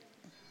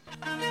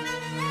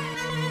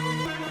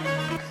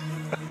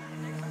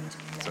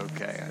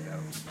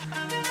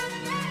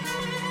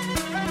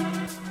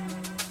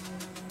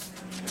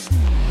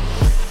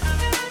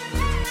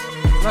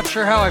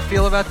sure how I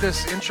feel about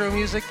this intro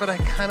music, but I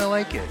kind of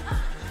like it.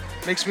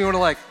 Makes me want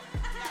to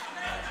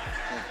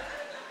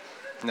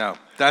No,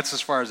 that's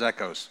as far as that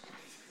goes.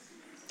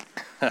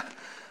 Let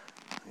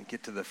me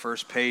get to the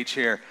first page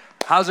here.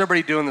 How's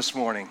everybody doing this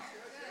morning?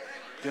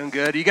 Doing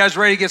good? You guys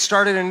ready to get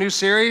started in a new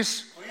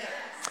series?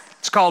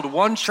 It's called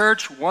One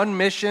Church, One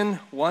Mission,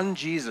 One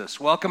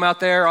Jesus. Welcome out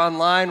there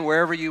online,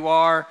 wherever you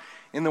are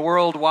in the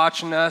world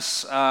watching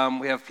us.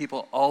 We have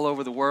people all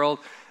over the world.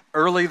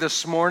 Early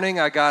this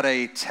morning, I got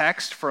a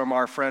text from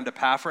our friend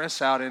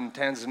Epaphras out in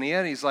Tanzania,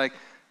 and he's like,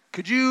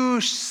 could you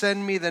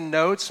send me the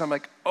notes? I'm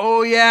like,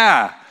 oh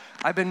yeah,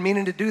 I've been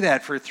meaning to do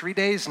that for 3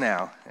 days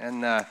now,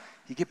 and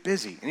you get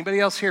busy.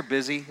 Anybody else here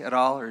busy at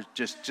all, or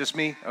just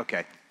me?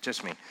 Okay,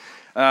 just me.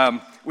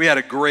 We had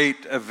a great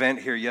event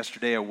here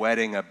yesterday, a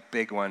wedding, a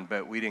big one,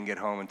 but we didn't get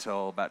home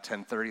until about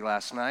 10:30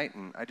 last night,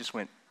 and I just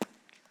went,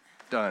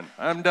 done.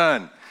 I'm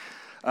done.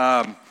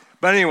 But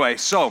anyway,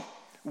 so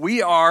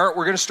we're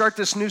going to start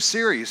this new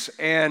series,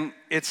 and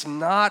it's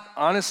not,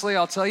 honestly,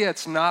 I'll tell you,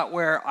 it's not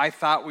where I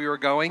thought we were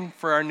going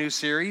for our new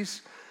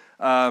series.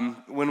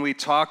 When we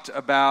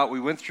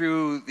went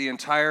through the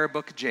entire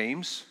book of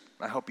James.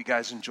 I hope you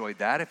guys enjoyed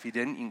that. If you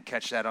didn't, you can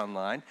catch that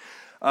online.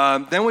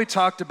 Then we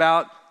talked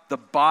about the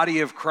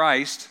body of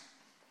Christ,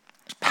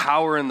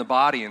 power in the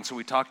body, and so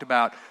we talked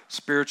about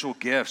spiritual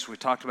gifts. We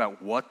talked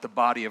about what the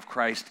body of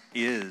Christ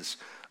is.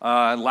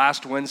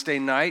 Last Wednesday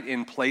night,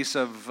 in place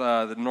of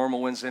the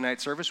normal Wednesday night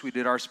service, we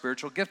did our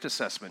spiritual gift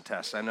assessment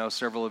test. I know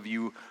several of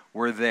you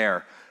were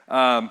there.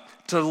 To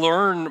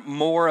learn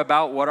more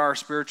about what our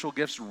spiritual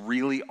gifts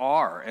really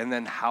are and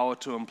then how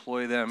to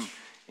employ them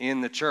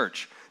in the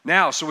church.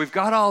 Now, so we've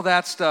got all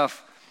that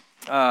stuff,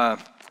 all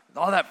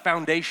that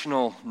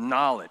foundational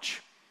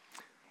knowledge.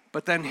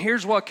 But then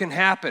here's what can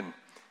happen.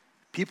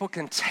 People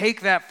can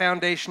take that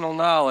foundational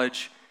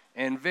knowledge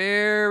and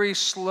very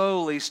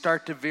slowly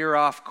start to veer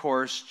off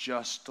course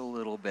just a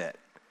little bit.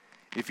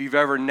 If you've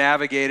ever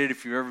navigated,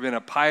 if you've ever been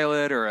a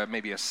pilot or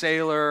maybe a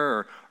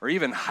sailor or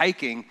even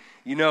hiking,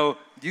 you know,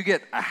 you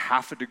get a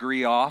half a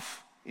degree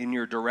off in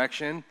your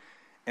direction,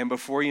 and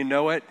before you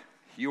know it,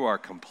 you are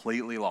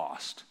completely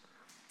lost.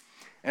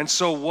 And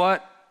so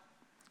what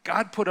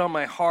God put on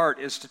my heart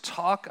is to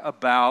talk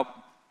about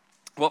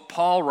what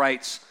Paul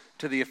writes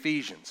to the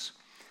Ephesians.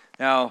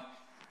 Now,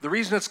 the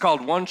reason it's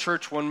called One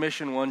Church, One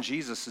Mission, One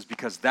Jesus is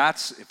because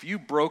if you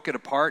broke it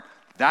apart,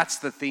 that's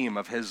the theme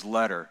of his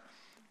letter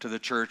to the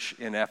church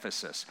in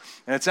Ephesus.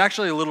 And it's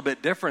actually a little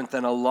bit different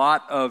than a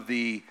lot of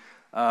the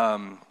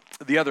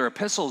other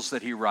epistles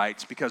that he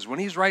writes, because when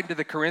he's writing to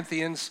the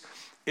Corinthians,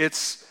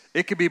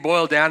 it could be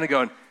boiled down to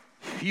going,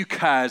 you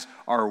guys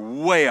are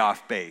way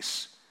off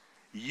base.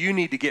 You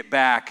need to get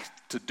back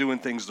to doing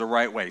things the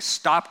right way.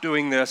 Stop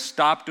doing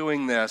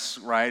this,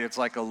 right? It's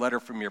like a letter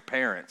from your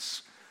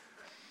parents.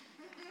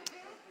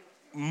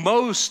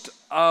 Most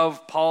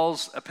of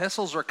Paul's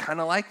epistles are kind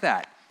of like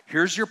that.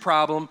 Here's your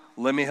problem.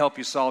 Let me help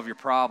you solve your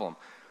problem.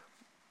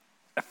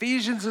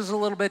 Ephesians is a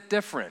little bit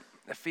different.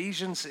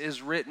 Ephesians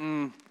is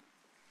written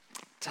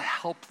to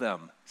help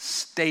them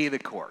stay the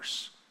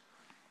course.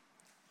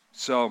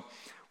 So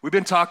we've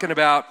been talking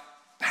about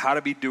how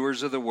to be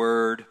doers of the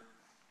word,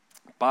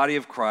 body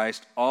of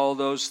Christ, all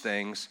those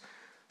things.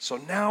 So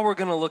now we're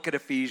going to look at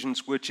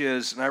Ephesians, which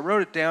is, and I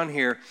wrote it down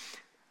here,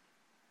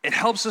 it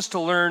helps us to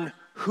learn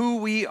who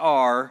we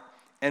are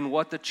and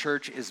what the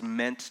church is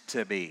meant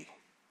to be.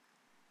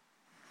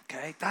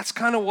 Okay, that's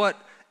kind of what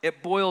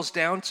it boils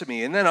down to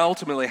me. And then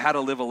ultimately how to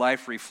live a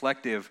life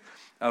reflective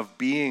of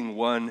being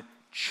one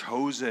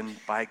chosen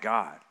by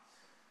God.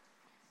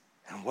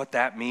 And what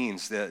that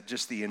means,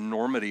 just the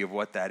enormity of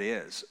what that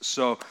is.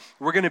 So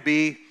we're going to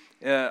be,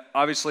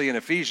 obviously in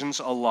Ephesians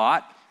a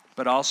lot,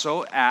 but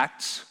also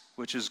Acts,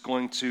 which is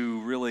going to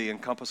really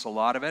encompass a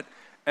lot of it.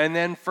 And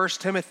then 1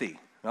 Timothy.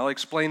 I'll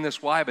explain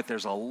this why, but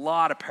there's a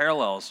lot of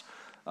parallels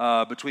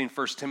between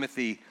 1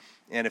 Timothy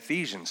and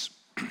Ephesians.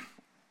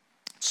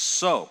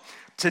 So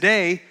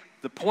today,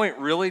 the point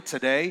really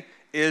today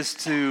is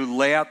to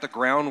lay out the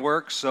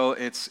groundwork. So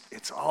it's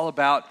all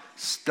about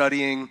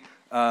studying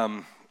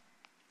in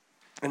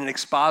an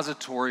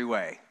expository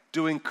way,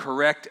 doing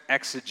correct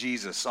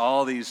exegesis,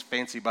 all these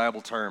fancy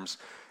Bible terms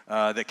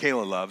that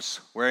Kayla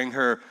loves, wearing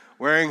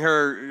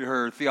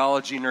her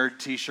theology nerd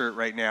t-shirt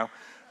right now.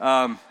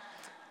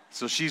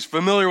 So she's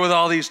familiar with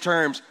all these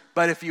terms.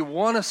 But if you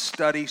want to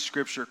study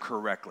Scripture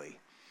correctly,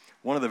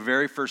 one of the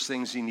very first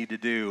things you need to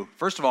do,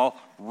 first of all,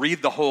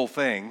 read the whole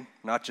thing,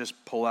 not just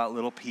pull out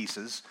little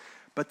pieces.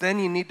 But then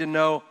you need to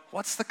know,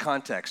 what's the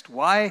context?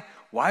 Why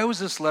was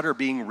this letter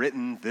being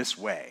written this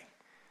way?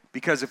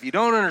 Because if you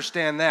don't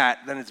understand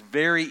that, then it's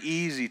very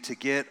easy to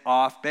get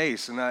off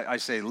base. And I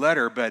say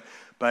letter,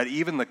 but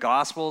even the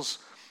Gospels,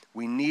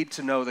 we need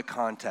to know the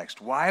context.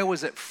 Why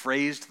was it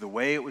phrased the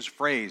way it was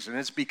phrased? And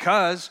it's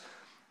because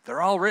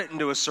they're all written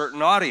to a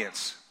certain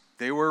audience.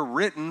 They were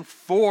written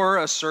for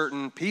a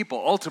certain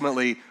people.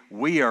 Ultimately,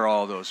 we are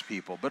all those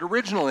people. But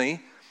originally,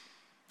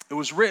 it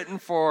was written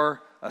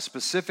for a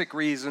specific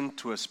reason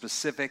to a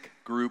specific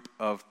group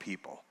of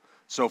people.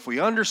 So if we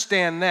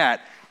understand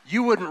that,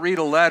 You wouldn't read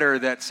a letter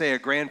that, say, a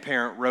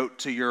grandparent wrote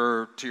to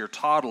your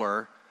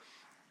toddler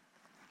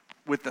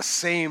with the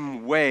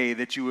same way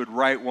that you would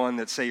write one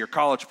that, say, your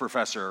college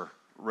professor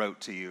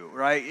wrote to you,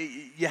 right?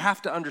 You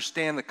have to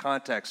understand the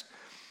context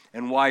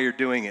and why you're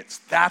doing it.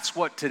 That's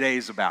what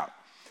today's about.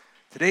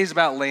 Today's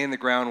about laying the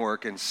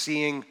groundwork and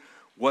seeing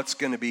what's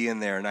going to be in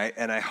there,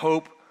 and I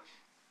hope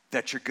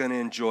that you're going to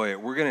enjoy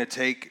it. We're going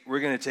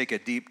to take a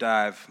deep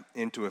dive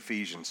into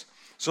Ephesians.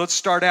 So let's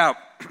start out.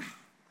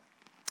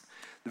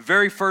 The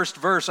very first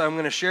verse I'm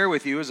going to share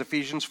with you is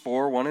Ephesians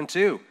 4:1 and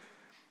 2.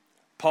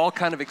 Paul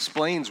kind of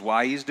explains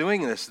why he's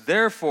doing this.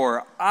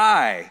 Therefore,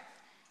 I,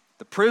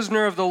 the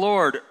prisoner of the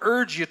Lord,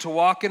 urge you to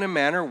walk in a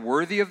manner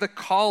worthy of the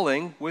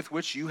calling with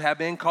which you have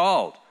been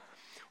called,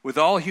 with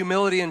all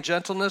humility and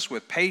gentleness,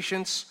 with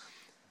patience,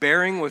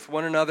 bearing with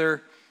one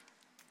another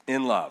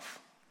in love.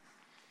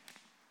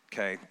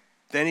 Okay.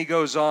 Then he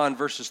goes on,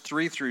 verses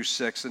 3 through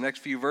 6, the next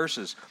few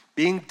verses.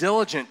 Being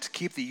diligent to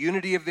keep the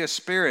unity of the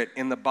Spirit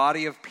in the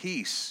body of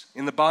peace,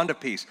 in the bond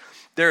of peace.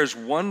 There is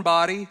one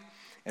body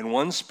and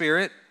one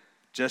Spirit,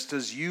 just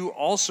as you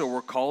also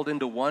were called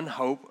into one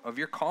hope of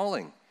your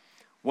calling.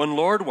 One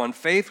Lord, one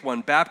faith, one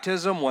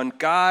baptism, one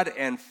God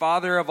and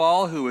Father of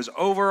all, who is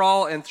over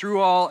all and through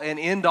all and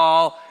in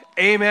all.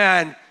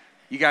 Amen.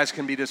 You guys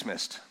can be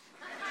dismissed.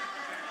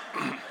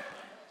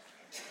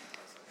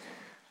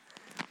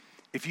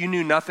 If you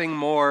knew nothing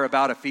more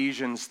about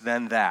Ephesians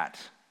than that,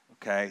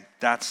 okay,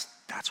 that's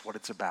what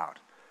it's about.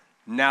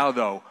 Now,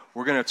 though,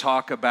 we're going to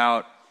talk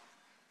about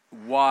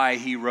why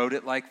he wrote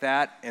it like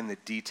that and the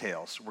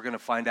details. We're going to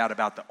find out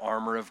about the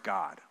armor of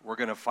God. We're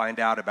going to find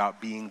out about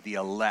being the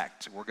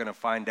elect. We're going to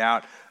find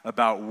out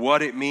about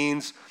what it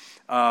means.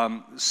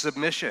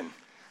 Submission.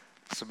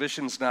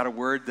 Submission's not a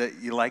word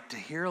that you like to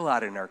hear a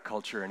lot in our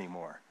culture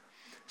anymore.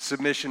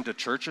 Submission to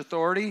church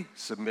authority,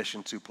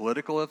 submission to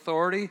political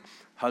authority,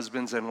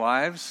 husbands and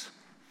wives,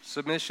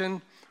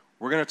 submission.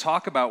 We're going to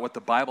talk about what the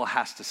Bible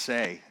has to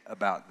say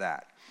about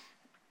that.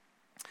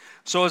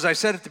 So as I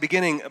said at the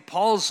beginning,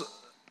 Paul's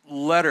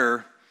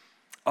letter,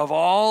 of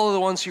all of the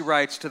ones he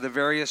writes to the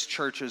various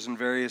churches and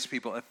various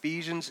people,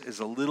 Ephesians is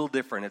a little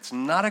different. It's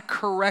not a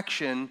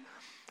correction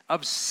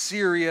of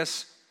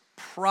serious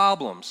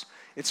problems.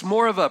 It's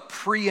more of a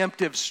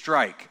preemptive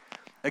strike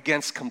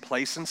against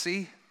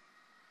complacency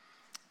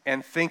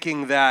and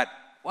thinking that,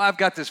 well, I've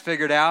got this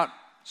figured out,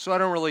 so I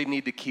don't really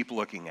need to keep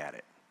looking at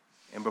it.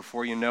 And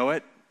before you know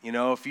it,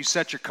 if you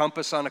set your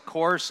compass on a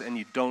course and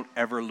you don't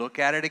ever look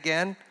at it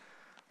again,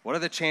 what are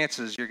the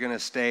chances you're going to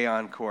stay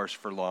on course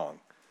for long?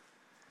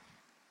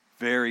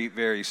 Very,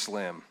 very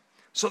slim.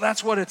 So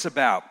that's what it's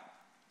about.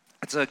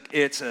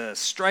 It's a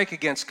strike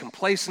against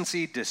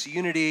complacency,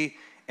 disunity,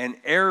 and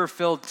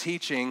error-filled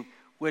teaching,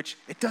 which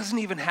it doesn't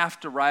even have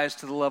to rise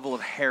to the level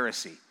of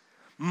heresy.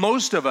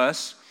 Most of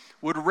us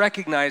would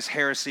recognize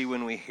heresy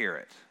when we hear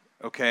it,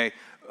 okay?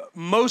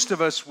 Most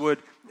of us would,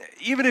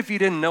 even if you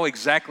didn't know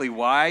exactly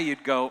why,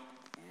 you'd go,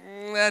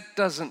 that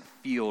doesn't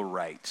feel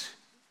right.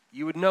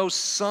 You would know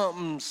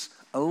something's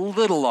a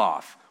little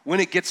off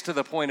when it gets to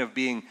the point of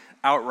being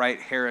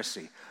outright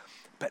heresy.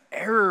 But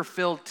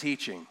error-filled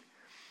teaching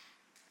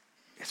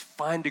is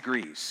fine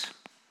degrees,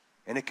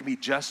 and it can be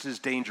just as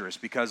dangerous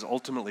because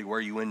ultimately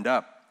where you end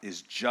up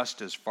is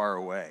just as far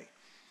away.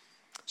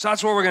 So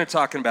that's what we're going to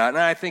talk about, and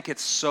I think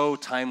it's so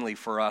timely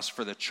for us,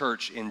 for the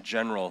church in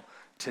general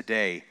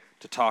today,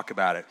 to talk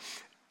about it.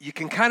 You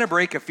can kind of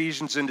break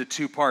Ephesians into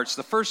two parts.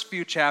 The first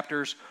few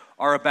chapters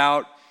are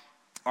about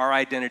our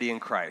identity in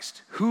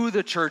Christ, who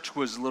the church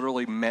was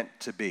literally meant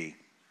to be.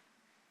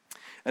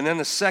 And then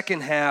the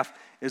second half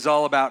is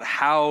all about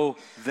how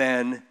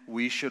then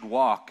we should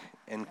walk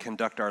and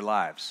conduct our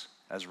lives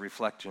as a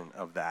reflection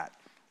of that.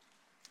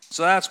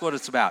 So that's what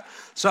it's about.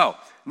 So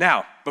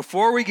now,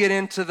 before we get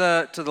into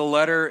the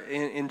letter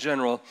in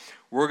general,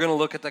 we're going to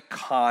look at the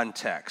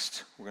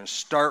context. We're going to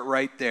start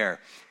right there.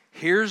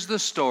 Here's the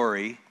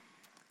story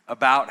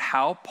about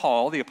how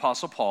Paul, the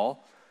Apostle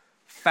Paul,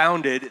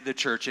 founded the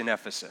church in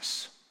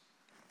Ephesus.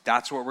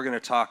 That's what we're going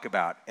to talk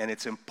about. And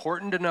it's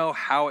important to know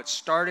how it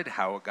started,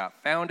 how it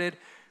got founded.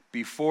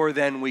 Before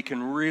then, we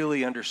can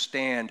really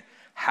understand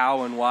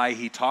how and why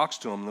he talks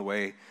to them the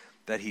way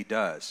that he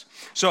does.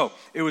 So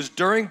it was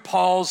during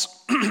Paul's,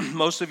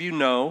 many of you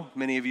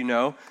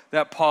know,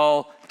 that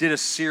Paul did a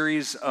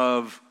series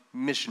of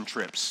mission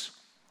trips,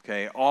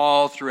 okay,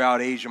 all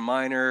throughout Asia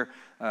Minor,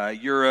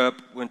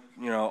 Europe,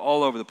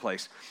 all over the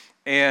place.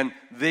 And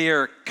they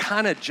are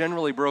kind of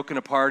generally broken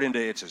apart into,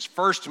 it's his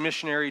first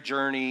missionary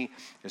journey,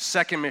 his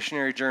second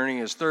missionary journey,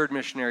 his third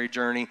missionary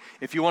journey.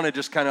 If you want to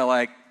just kind of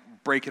like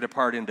break it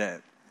apart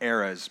into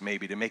eras,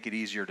 maybe, to make it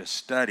easier to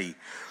study.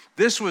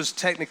 This was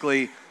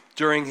technically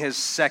during his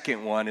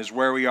second one, is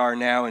where we are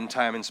now in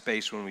time and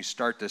space when we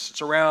start this.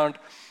 It's around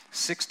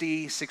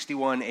 60,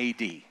 61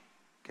 AD,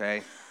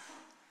 okay?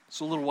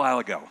 It's a little while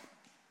ago.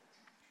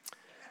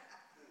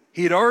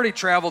 He had already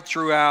traveled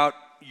throughout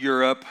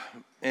Europe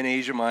and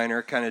Asia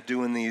Minor, kind of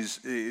doing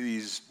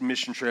these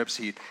mission trips.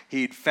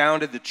 He'd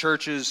founded the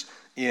churches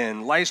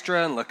in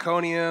Lystra and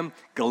Iconium,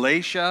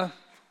 Galatia,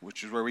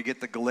 which is where we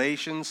get the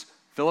Galatians,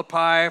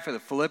 Philippi for the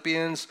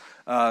Philippians,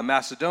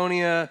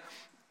 Macedonia,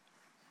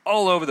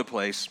 all over the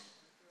place.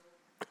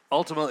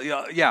 Ultimately,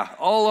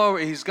 all over.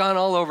 He's gone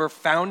all over,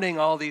 founding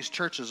all these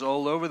churches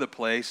all over the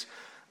place.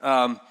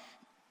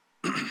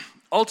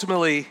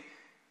 Ultimately,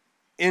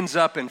 ends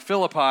up in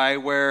Philippi,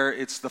 where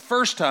it's the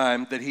first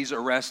time that he's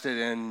arrested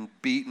and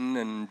beaten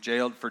and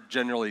jailed for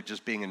generally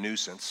just being a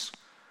nuisance,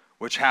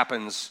 which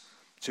happens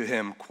to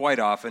him quite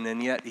often,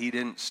 and yet he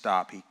didn't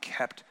stop. He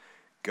kept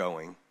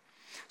going.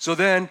 So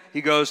then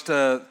he goes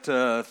to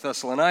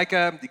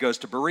Thessalonica, he goes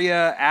to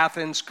Berea,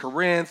 Athens,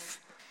 Corinth.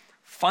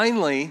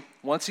 Finally,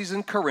 once he's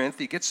in Corinth,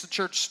 he gets the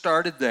church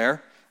started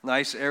there.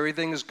 Nice,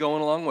 everything is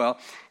going along well.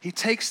 He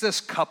takes this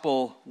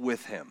couple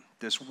with him,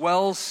 this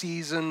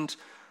well-seasoned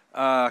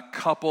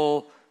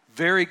couple,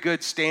 very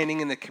good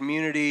standing in the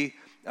community,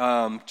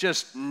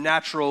 just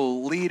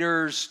natural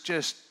leaders,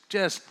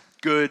 just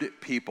good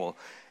people.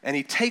 And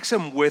he takes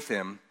them with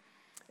him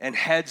and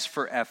heads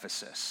for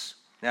Ephesus.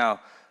 Now,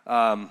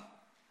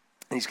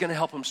 he's going to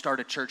help them start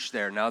a church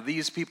there. Now,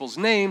 these people's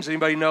names,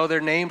 anybody know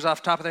their names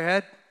off the top of their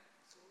head?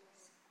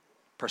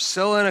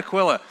 Priscilla and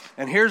Aquila.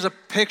 And here's a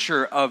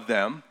picture of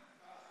them.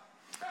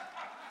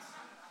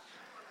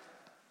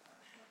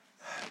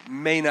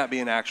 May not be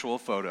an actual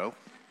photo.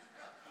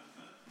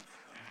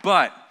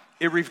 But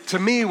to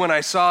me, when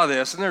I saw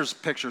this, and there's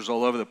pictures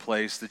all over the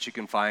place that you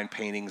can find,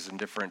 paintings and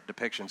different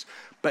depictions,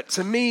 but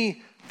to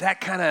me,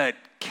 that kind of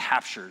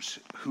captures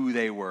who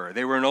they were.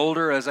 They were an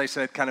older, as I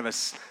said, kind of a,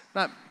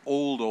 not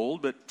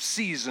old, but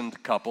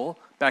seasoned couple.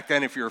 Back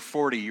then, if you were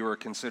 40, you were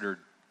considered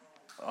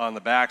on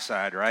the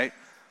backside, right?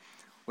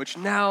 Which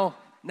now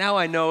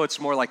I know it's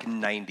more like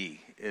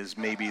 90 is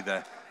maybe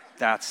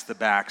that's the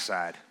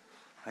backside.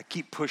 I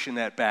keep pushing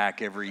that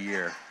back every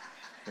year.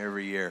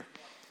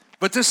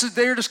 But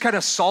they're just kind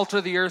of salt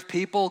of the earth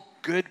people,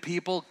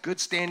 good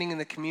standing in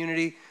the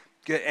community,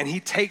 and he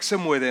takes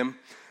them with him.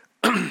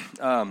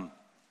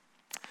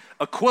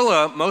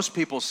 Aquila, most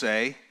people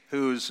say,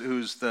 who's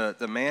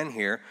the man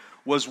here,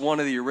 was one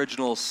of the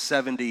original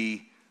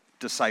 70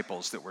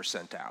 disciples that were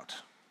sent out.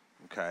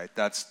 Okay,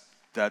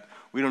 that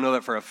we don't know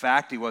that for a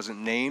fact. He wasn't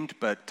named,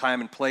 but time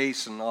and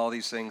place and all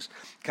these things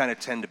kind of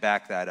tend to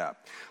back that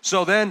up.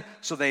 So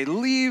they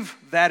leave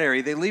that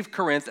area, they leave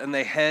Corinth, and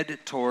they head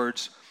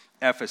towards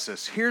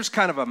Ephesus. Here's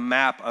kind of a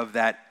map of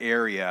that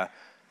area.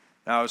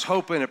 Now, I was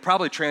hoping it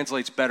probably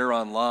translates better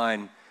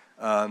online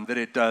than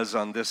it does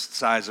on this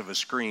size of a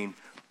screen.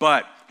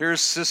 But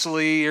here's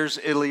Sicily, here's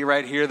Italy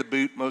right here, the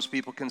boot, most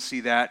people can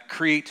see that.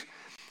 Crete,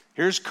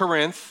 here's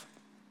Corinth,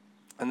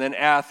 and then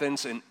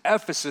Athens, and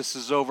Ephesus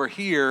is over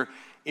here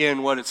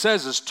in what it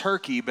says is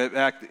Turkey, but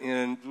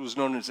it was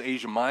known as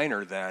Asia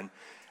Minor then.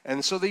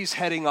 And so these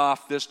heading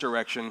off this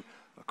direction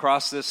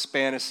across this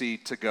Spanish Sea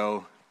to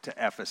go to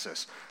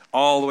Ephesus.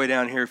 All the way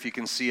down here, if you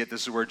can see it,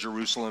 this is where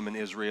Jerusalem and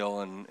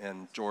Israel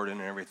and Jordan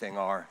and everything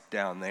are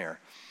down there.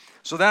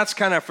 So that's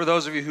kind of, for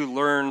those of you who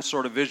learn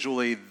sort of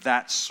visually,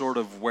 that's sort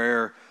of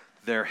where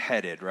they're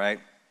headed, right?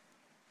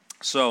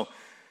 So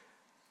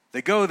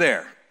they go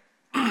there.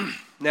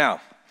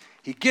 Now,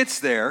 he gets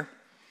there,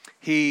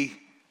 he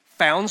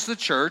founds the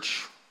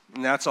church,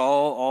 and that's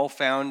all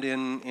found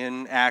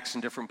in Acts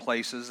and different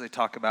places. They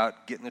talk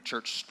about getting the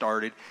church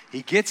started.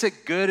 He gets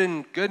it good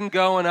and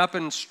going, up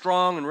and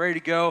strong and ready to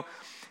go,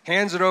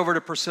 hands it over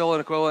to Priscilla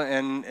and Aquila,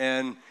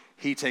 and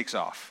he takes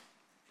off.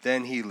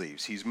 Then he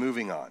leaves. He's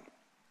moving on.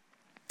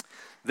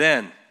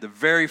 Then the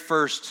very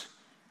first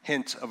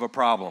hint of a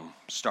problem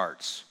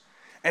starts.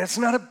 And it's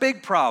not a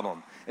big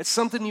problem. It's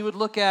something you would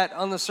look at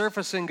on the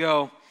surface and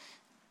go,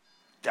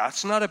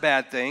 that's not a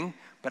bad thing,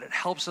 but it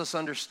helps us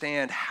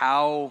understand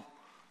how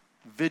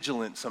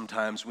vigilant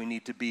sometimes we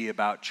need to be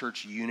about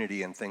church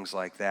unity and things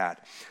like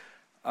that.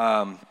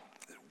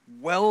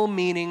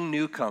 Well-meaning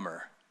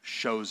newcomer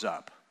shows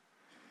up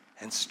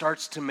and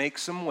starts to make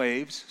some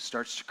waves,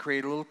 starts to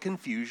create a little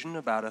confusion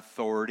about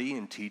authority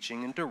and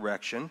teaching and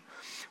direction.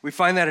 We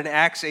find that in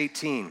Acts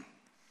 18.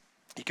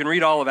 You can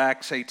read all of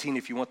Acts 18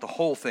 if you want the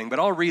whole thing, but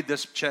I'll read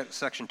this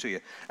section to you.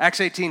 Acts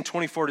 18,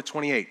 24 to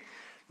 28.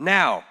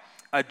 Now,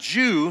 a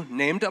Jew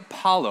named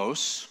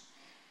Apollos,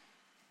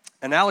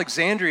 an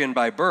Alexandrian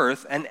by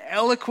birth, an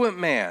eloquent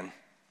man,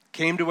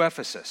 came to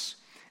Ephesus,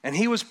 and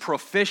he was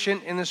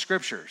proficient in the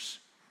scriptures.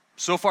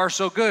 So far,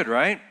 so good,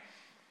 right?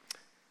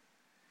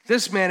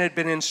 This man had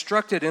been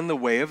instructed in the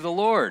way of the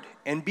Lord,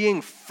 and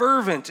being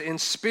fervent in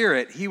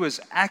spirit, he was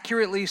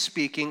accurately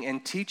speaking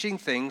and teaching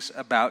things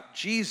about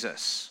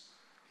Jesus.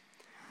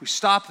 We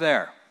stop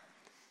there.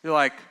 You're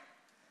like,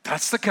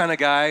 that's the kind of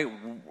guy,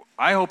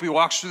 I hope he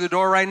walks through the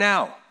door right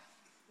now,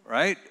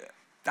 right?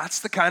 That's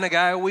the kind of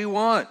guy we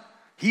want.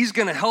 He's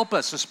going to help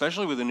us,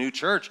 especially with a new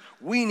church.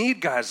 We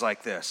need guys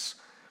like this.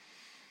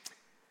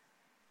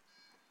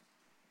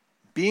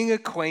 Being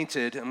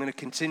acquainted, I'm going to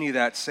continue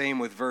that same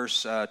with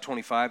verse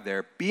 25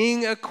 there.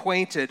 Being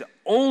acquainted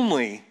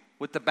only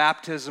with the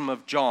baptism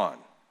of John.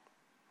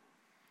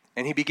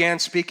 And he began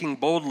speaking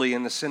boldly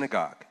in the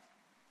synagogue.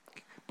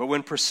 But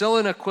when Priscilla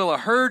and Aquila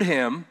heard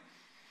him,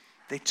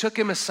 they took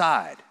him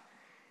aside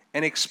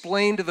and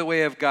explained the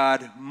way of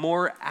God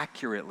more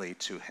accurately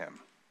to him.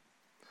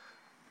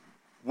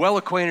 Well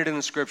acquainted in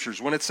the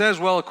Scriptures. When it says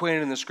well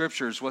acquainted in the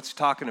Scriptures, what's he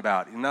talking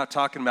about? He's not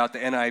talking about the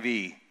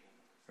NIV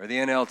or the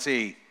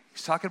NLT.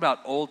 He's talking about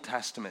Old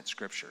Testament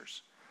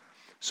Scriptures.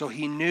 So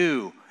he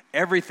knew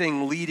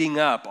everything leading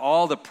up,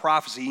 all the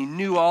prophecy. He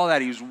knew all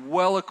that. He was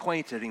well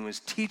acquainted. He was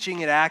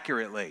teaching it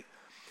accurately.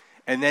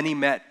 And then he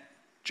met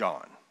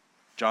John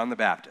the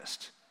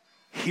Baptist,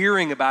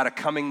 hearing about a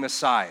coming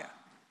Messiah.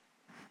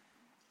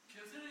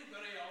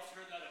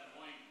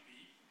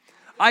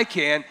 I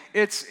can.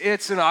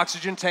 It's an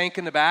oxygen tank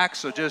in the back,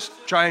 so just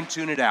try and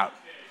tune it out.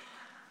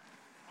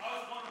 I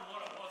was wondering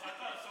what it was. I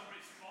thought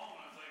somebody's phone.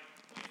 I was like,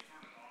 please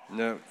turn it off.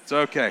 No, it's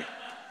okay.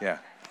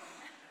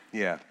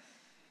 Yeah.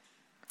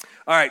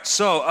 All right,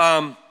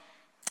 so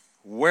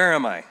where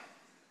am I?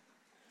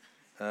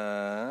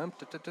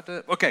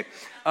 Okay.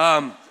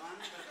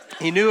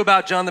 He knew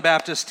about John the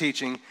Baptist's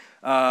teaching,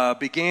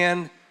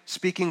 began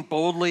speaking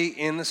boldly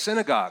in the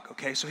synagogue.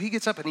 Okay, so he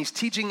gets up and he's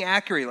teaching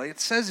accurately. It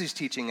says he's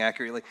teaching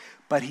accurately,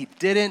 but he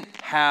didn't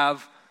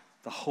have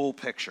the whole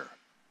picture.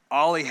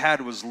 All he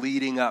had was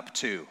leading up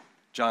to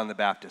John the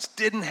Baptist.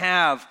 Didn't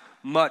have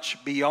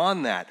much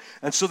beyond that.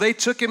 And so they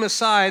took him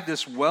aside,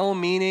 this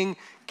well-meaning,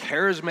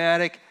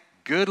 charismatic,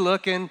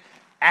 good-looking,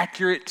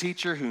 accurate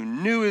teacher who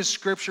knew his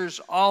scriptures,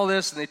 all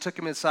this, and they took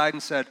him aside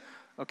and said,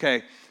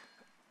 okay,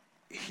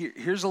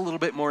 here's a little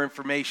bit more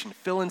information.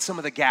 Fill in some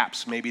of the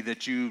gaps maybe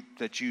that you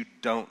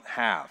don't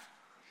have.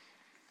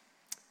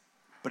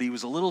 But he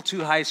was a little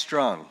too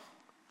high-strung,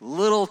 a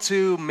little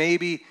too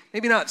maybe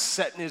not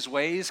set in his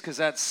ways, because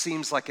that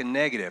seems like a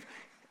negative.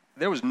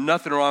 There was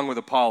nothing wrong with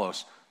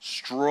Apollos.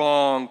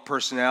 Strong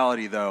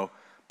personality, though,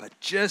 but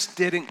just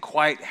didn't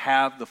quite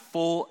have the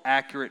full,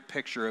 accurate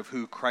picture of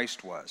who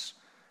Christ was.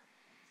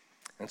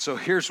 And so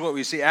here's what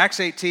we see.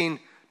 Acts 18,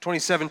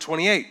 27,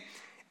 28.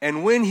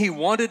 And when he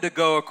wanted to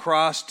go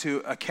across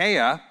to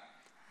Achaia,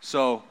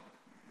 so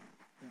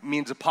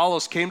means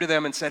Apollos came to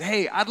them and said,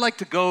 hey, I'd like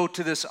to go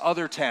to this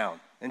other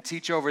town and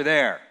teach over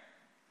there.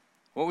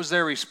 What was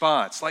their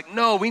response? Like,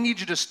 no, we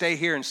need you to stay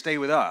here and stay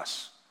with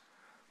us.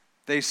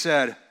 They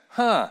said,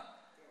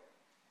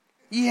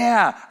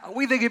 yeah,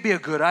 we think it'd be a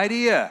good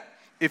idea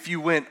if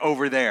you went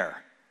over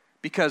there,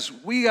 because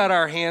we got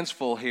our hands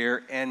full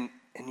here and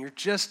you're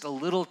just a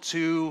little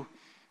too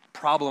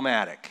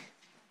problematic.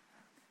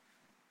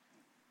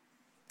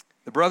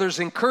 The brothers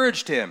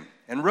encouraged him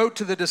and wrote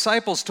to the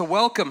disciples to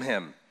welcome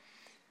him.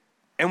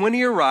 And when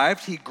he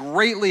arrived, he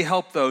greatly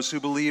helped those who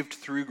believed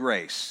through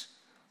grace,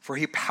 for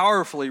he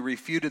powerfully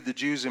refuted the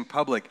Jews in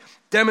public,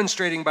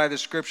 demonstrating by the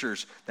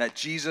Scriptures that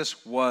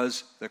Jesus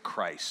was the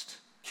Christ.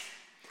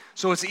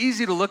 So it's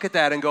easy to look at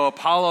that and go,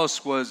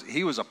 Apollos was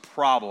a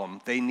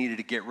problem. They needed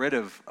to get rid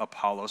of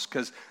Apollos,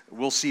 because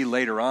we'll see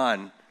later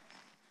on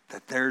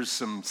that there's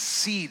some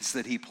seeds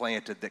that he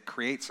planted that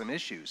create some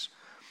issues.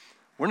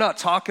 We're not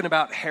talking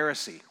about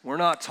heresy. We're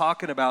not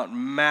talking about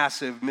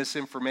massive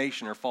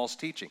misinformation or false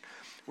teaching.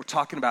 We're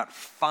talking about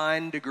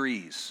fine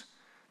degrees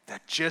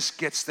that just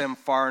gets them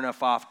far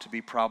enough off to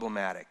be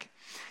problematic.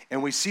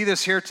 And we see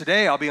this here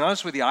today. I'll be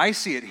honest with you, I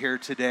see it here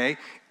today.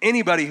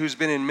 Anybody who's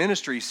been in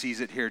ministry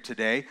sees it here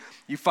today.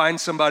 You find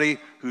somebody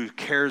who's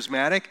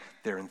charismatic,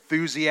 they're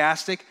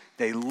enthusiastic,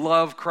 they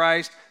love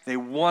Christ, they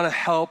want to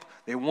help,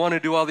 they want to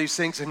do all these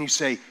things, and you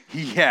say,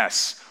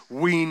 yes,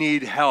 we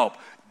need help.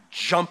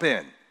 Jump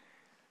in.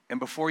 And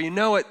before you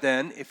know it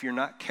then, if you're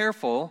not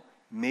careful,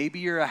 maybe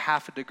you're a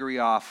half a degree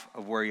off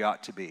of where you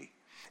ought to be.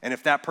 And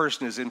if that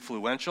person is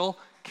influential,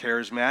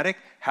 charismatic,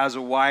 has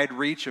a wide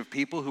reach of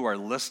people who are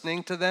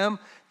listening to them,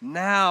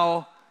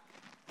 now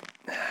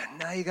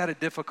you got a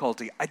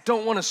difficulty. I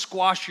don't want to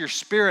squash your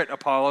spirit,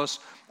 Apollos.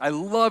 I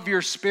love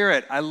your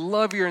spirit. I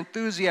love your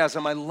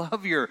enthusiasm. I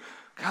love you're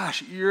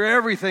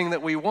everything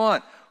that we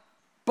want.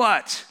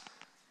 But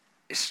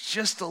it's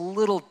just a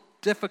little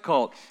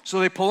difficult. So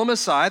they pull him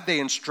aside, they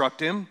instruct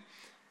him,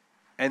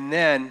 and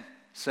then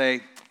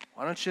say,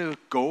 why don't you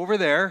go over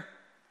there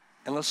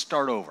and let's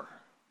start over?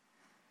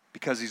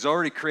 Because he's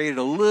already created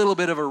a little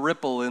bit of a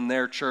ripple in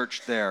their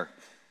church there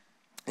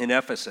in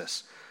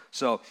Ephesus.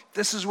 So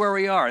this is where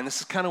we are, and this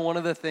is kind of one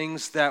of the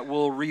things that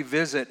we'll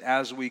revisit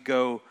as we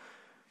go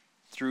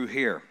through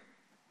here.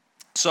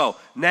 So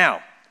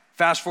now,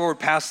 fast forward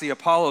past the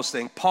Apollos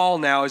thing. Paul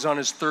now is on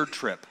his third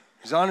trip.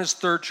 He's on his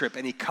third trip,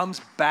 and he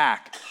comes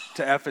back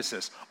to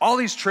Ephesus. All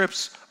these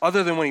trips,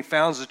 other than when he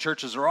founds the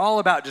churches, are all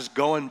about just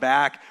going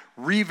back,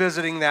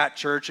 revisiting that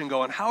church and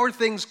going, how are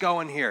things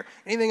going here?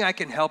 Anything I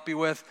can help you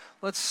with?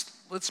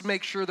 Let's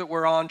make sure that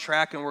we're on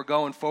track and we're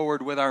going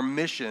forward with our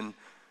mission.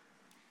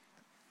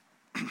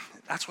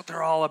 That's what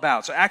they're all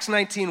about. So Acts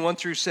 19, 1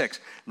 through 6.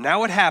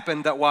 Now it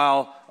happened that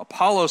while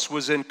Apollos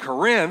was in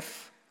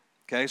Corinth,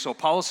 okay, so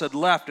Apollos had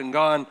left and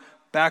gone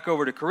back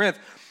over to Corinth,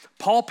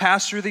 Paul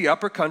passed through the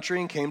upper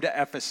country and came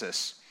to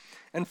Ephesus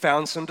and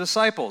found some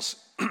disciples.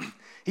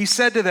 He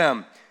said to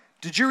them,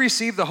 did you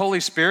receive the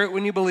Holy Spirit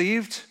when you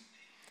believed?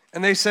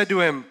 And they said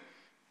to him,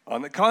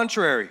 on the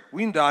contrary,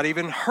 we've not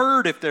even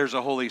heard if there's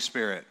a Holy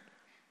Spirit.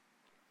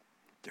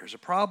 There's a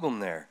problem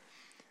there.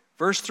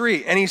 Verse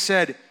 3, and he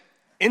said,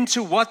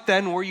 into what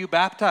then were you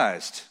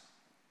baptized?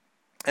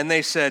 And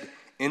they said,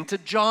 into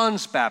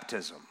John's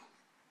baptism.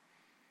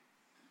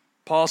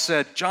 Paul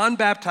said, John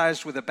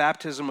baptized with a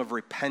baptism of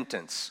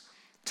repentance,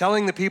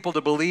 telling the people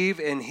to believe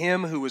in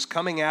him who was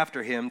coming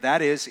after him,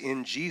 that is,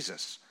 in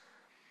Jesus.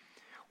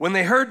 When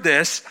they heard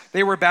this,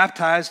 they were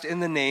baptized in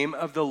the name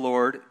of the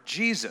Lord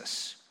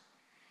Jesus.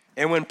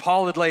 And when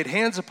Paul had laid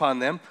hands upon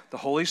them, the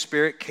Holy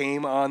Spirit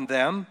came on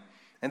them,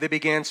 and they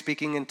began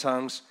speaking in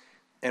tongues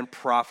and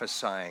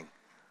prophesying.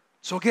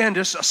 So again,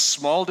 just a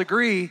small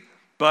degree,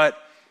 but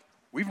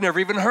we've never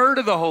even heard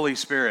of the Holy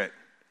Spirit.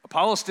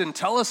 Apollos didn't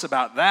tell us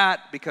about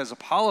that because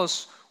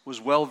Apollos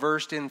was well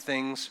versed in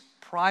things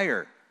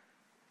prior.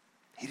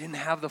 He didn't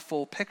have the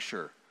full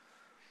picture.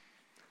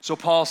 So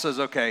Paul says,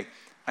 okay,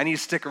 I need to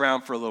stick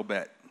around for a little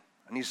bit.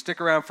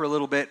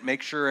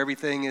 Make sure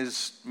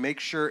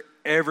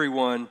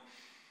everyone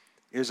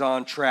is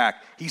on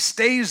track. He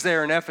stays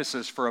there in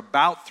Ephesus for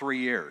about 3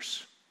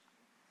 years.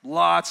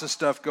 Lots of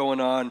stuff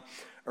going on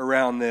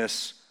around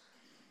this.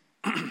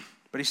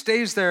 But he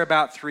stays there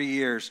about 3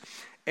 years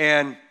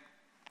and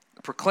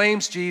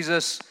proclaims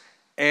Jesus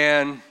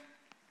and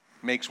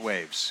makes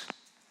waves.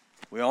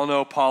 We all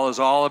know Paul is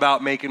all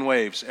about making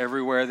waves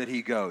everywhere that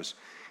he goes.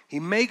 He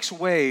makes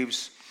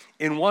waves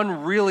in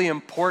one really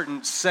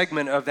important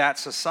segment of that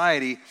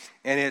society,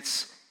 and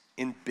it's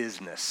in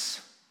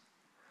business.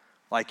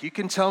 Like, you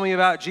can tell me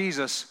about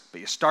Jesus,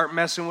 but you start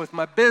messing with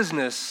my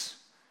business,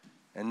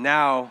 and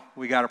now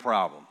we got a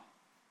problem.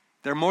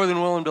 They're more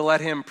than willing to let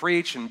him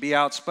preach and be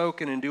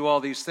outspoken and do all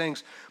these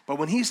things. But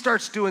when he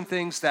starts doing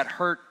things that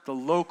hurt the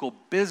local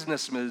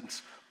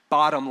businessman's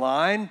bottom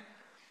line,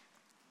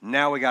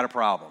 now we got a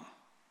problem.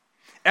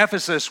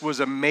 Ephesus was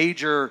a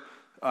major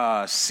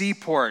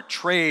seaport,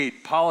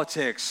 trade,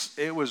 politics.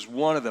 It was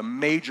one of the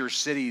major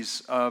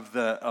cities of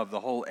the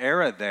whole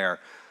era there.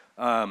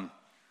 And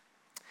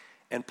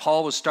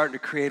Paul was starting to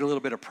create a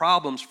little bit of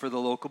problems for the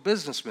local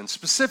businessmen,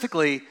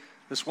 specifically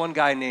this one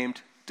guy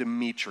named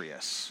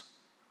Demetrius.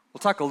 We'll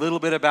talk a little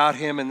bit about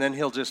him, and then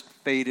he'll just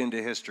fade into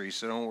history,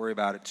 so don't worry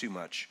about it too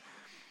much.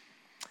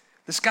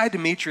 This guy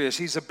Demetrius,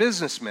 he's a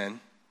businessman,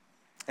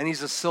 and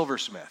he's a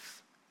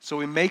silversmith. So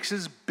he makes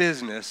his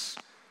business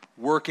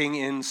working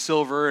in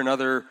silver and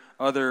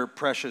other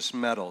precious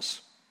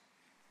metals.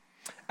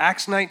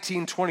 Acts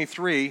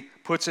 19:23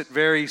 puts it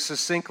very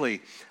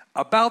succinctly.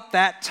 About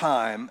that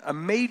time, a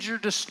major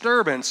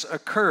disturbance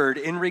occurred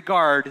in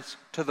regards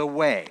to the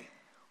way.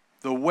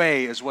 The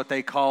way is what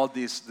they called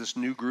this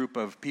new group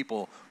of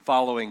people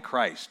following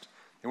Christ.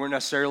 They weren't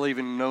necessarily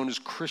even known as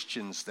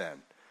Christians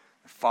then.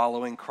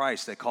 Following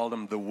Christ, they called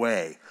them the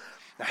way.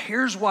 Now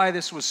here's why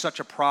this was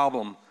such a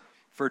problem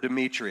for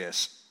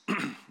Demetrius.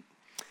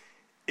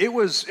 It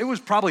was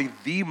probably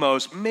the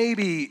most,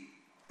 maybe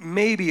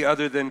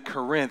other than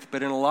Corinth,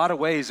 but in a lot of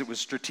ways it was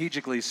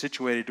strategically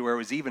situated to where it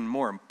was even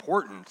more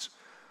important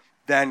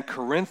than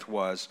Corinth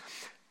was.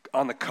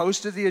 On the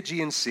coast of the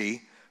Aegean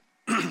Sea,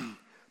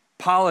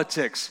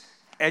 politics,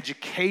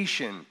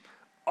 education,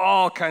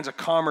 all kinds of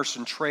commerce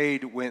and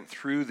trade went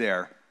through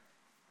there.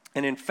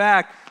 And in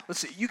fact,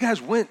 let's see, you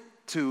guys went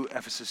to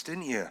Ephesus,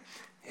 didn't you?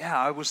 Yeah,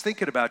 I was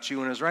thinking about you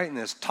when I was writing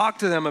this. Talk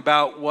to them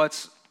about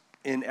what's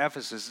in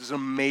Ephesus. It's an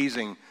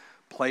amazing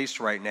place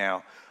right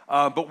now.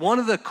 But one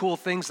of the cool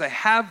things they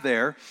have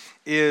there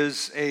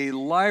is a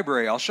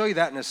library. I'll show you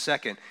that in a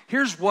second.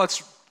 Here's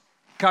what's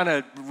kind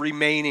of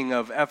remaining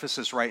of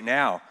Ephesus right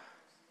now.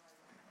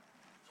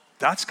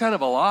 That's kind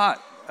of a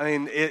lot. I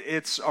mean,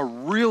 it's a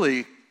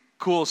really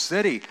cool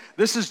city.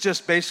 This is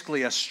just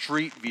basically a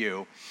street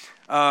view.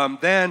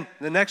 Then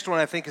the next one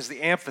I think is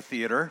the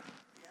amphitheater.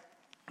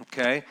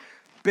 Okay,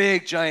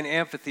 big giant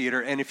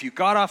amphitheater. And if you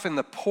got off in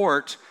the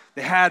port,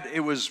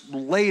 it was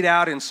laid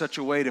out in such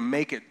a way to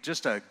make it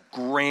just a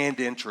grand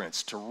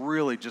entrance, to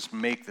really just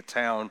make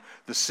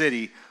the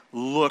city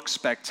look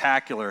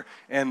spectacular.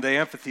 And the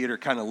amphitheater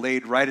kind of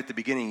laid right at the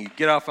beginning. You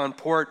get off on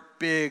port,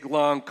 big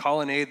long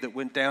colonnade that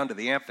went down to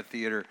the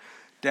amphitheater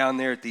down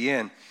there at the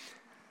end.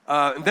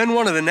 And then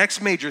one of the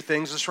next major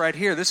things is right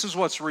here. This is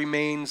what's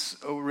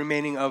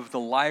remaining of the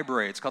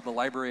library. It's called the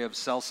Library of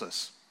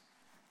Celsus.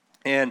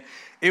 And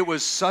it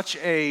was such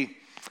a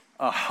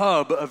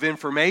hub of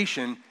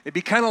information. It'd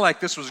be kind of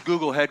like this was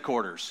Google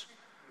headquarters,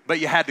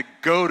 but you had to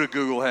go to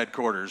Google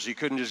headquarters. You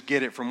couldn't just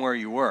get it from where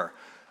you were.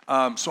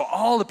 So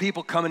all the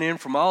people coming in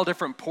from all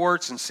different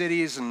ports and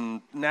cities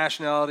and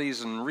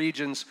nationalities and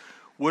regions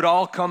would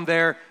all come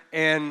there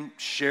and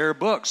share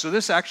books. So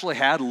this actually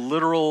had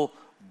literal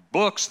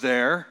books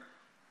there.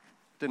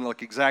 Didn't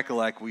look exactly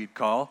like we'd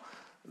call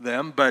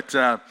them, but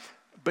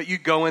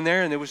you'd go in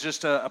there and it was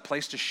just a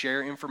place to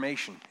share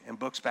information and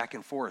books back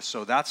and forth.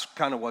 So that's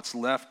kind of what's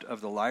left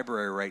of the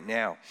library right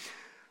now.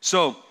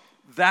 So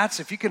that's,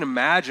 if you can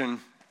imagine,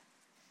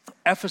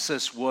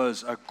 Ephesus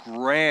was a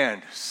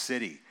grand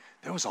city.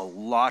 There was a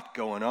lot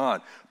going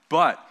on.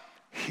 But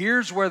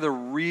here's where the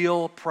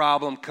real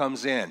problem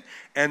comes in.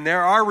 And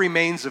there are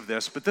remains of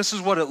this, but this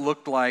is what it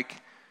looked like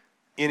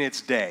in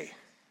its day.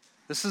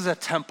 This is a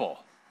temple,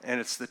 and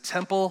it's the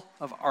Temple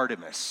of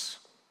Artemis.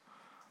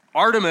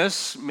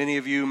 Artemis, many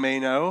of you may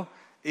know,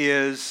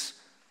 is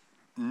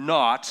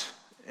not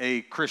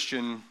a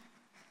Christian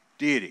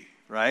deity,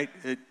 right?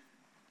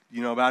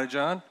 You know about it,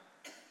 John?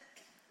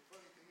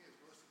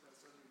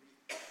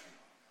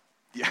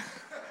 Yeah,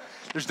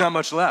 there's not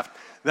much left.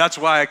 That's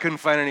why I couldn't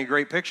find any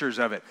great pictures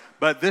of it.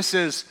 But this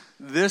is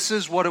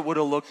what it would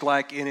have looked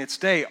like in its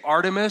day.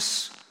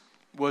 Artemis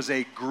was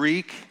a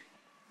Greek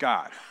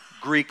god,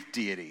 Greek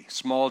deity,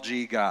 small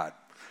g god.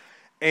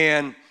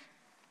 And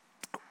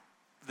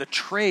the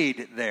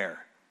trade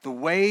there, the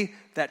way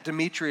that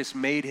Demetrius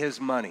made his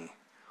money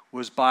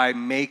was by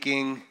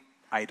making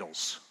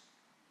idols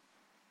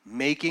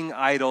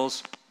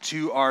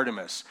to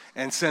Artemis.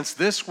 And since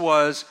this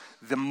was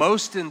the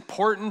most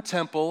important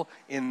temple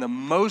in the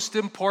most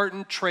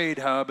important trade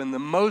hub in the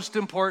most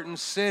important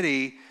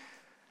city,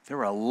 there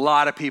were a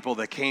lot of people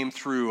that came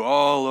through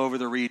all over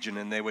the region,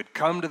 and they would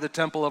come to the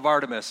temple of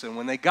Artemis. And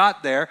when they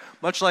got there,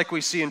 much like we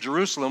see in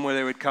Jerusalem where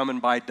they would come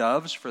and buy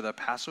doves for the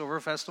Passover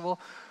festival,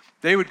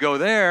 they would go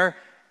there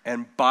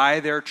and buy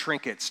their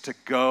trinkets to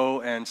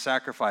go and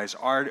sacrifice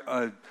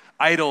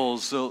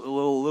idols,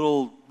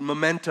 little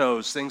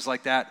mementos, things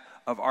like that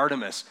of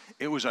Artemis.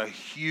 It was a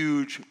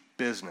huge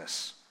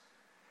business.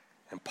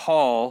 And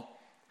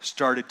Paul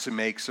started to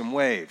make some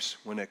waves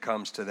when it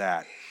comes to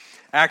that.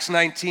 Acts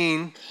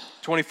 19,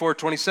 24,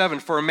 27.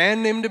 For a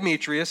man named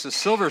Demetrius, a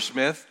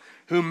silversmith,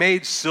 who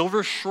made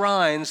silver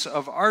shrines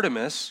of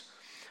Artemis,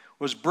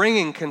 was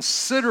bringing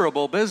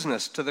considerable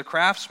business to the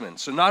craftsmen.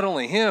 So not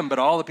only him, but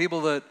all the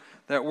people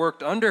that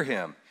worked under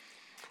him.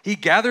 He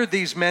gathered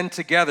these men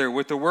together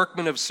with the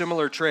workmen of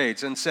similar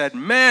trades and said,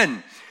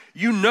 "Men,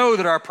 you know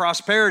that our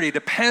prosperity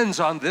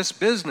depends on this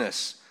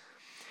business.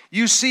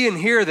 You see and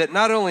hear that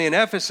not only in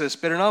Ephesus,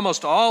 but in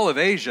almost all of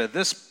Asia,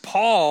 this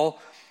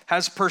Paul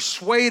has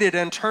persuaded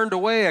and turned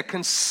away a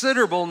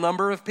considerable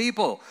number of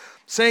people,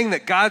 saying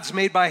that gods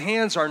made by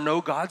hands are no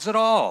gods at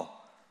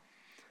all.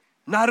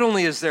 Not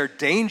only is there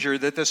danger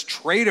that this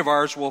trade of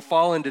ours will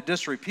fall into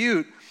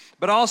disrepute,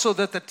 but also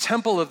that the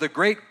temple of the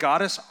great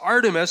goddess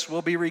Artemis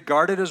will be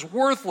regarded as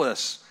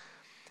worthless,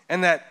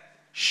 and that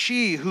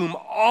she whom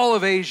all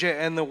of Asia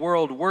and the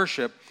world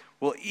worship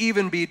will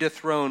even be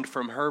dethroned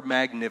from her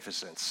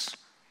magnificence."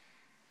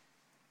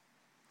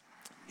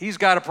 He's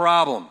got a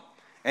problem,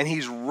 and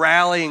he's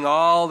rallying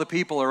all the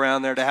people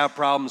around there to have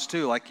problems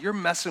too. Like, you're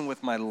messing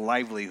with my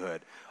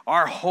livelihood.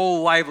 Our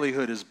whole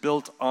livelihood is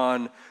built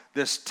on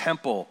this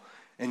temple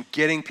and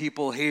getting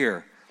people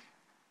here.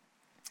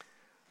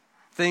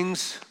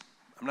 Things,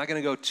 I'm not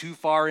going to go too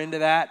far into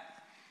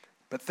that,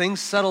 but things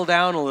settle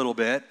down a little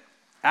bit.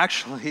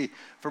 Actually,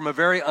 from a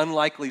very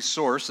unlikely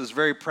source, this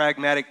very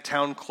pragmatic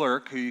town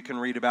clerk, who you can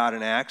read about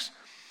in Acts,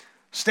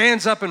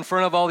 stands up in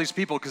front of all these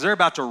people because they're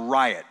about to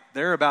riot.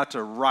 They're about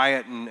to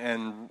riot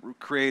and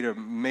create a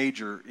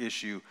major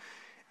issue.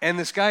 And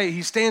this guy,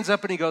 he stands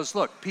up and he goes,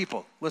 "Look,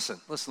 people,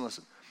 listen.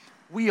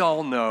 We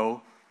all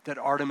know that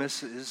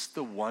Artemis is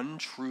the one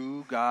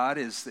true God,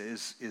 is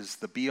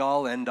the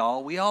be-all,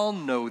 end-all. We all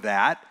know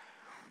that.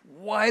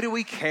 Why do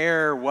we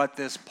care what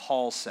this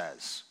Paul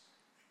says?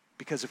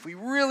 Because if we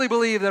really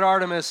believe that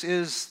Artemis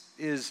is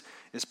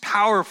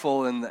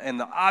powerful and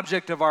the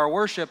object of our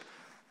worship,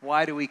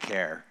 why do we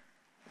care?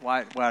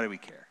 Why do we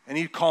care?" And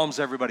he calms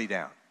everybody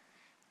down.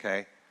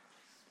 Okay?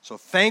 So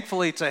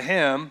thankfully to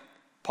him,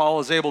 Paul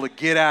is able to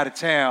get out of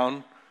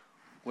town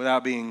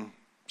without being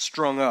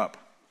strung up.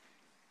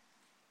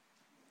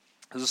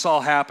 As this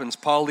all happens,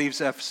 Paul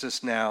leaves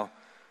Ephesus now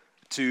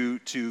to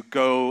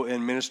go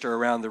and minister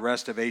around the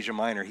rest of Asia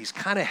Minor. He's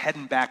kind of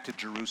heading back to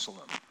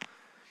Jerusalem.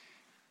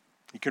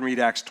 You can read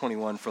Acts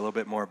 21 for a little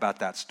bit more about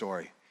that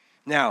story.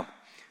 Now,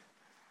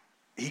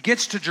 he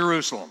gets to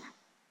Jerusalem.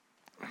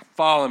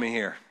 Follow me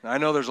here. I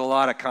know there's a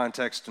lot of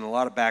context and a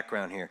lot of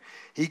background here.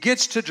 He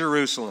gets to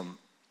Jerusalem,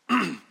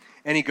 and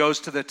he goes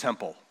to the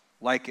temple,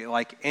 like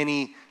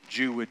any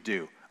Jew would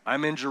do.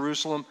 I'm in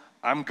Jerusalem.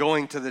 I'm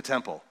going to the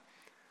temple.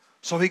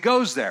 So he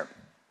goes there.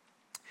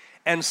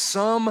 And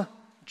some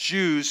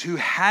Jews who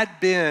had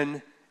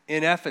been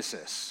in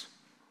Ephesus,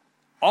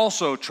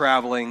 also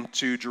traveling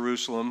to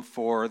Jerusalem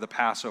for the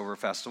Passover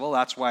festival,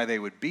 that's why they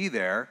would be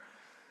there,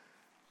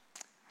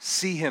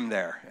 see him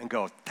there and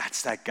go,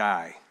 "That's that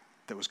guy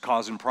that was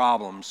causing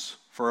problems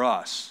for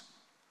us.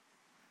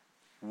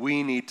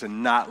 We need to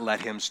not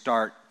let him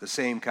start the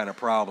same kind of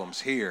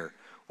problems here."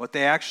 What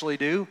they actually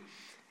do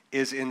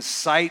is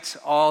incite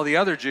all the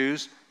other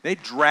Jews. They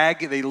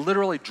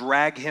literally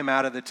drag him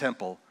out of the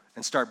temple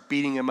and start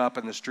beating him up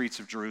in the streets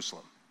of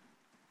Jerusalem.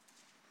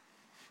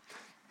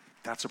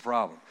 That's a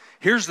problem.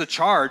 Here's the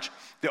charge.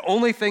 The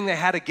only thing they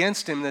had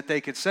against him that they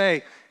could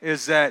say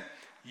is that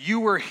you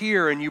were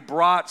here and you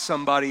brought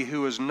somebody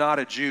who is not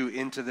a Jew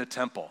into the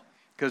temple.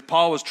 Because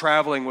Paul was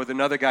traveling with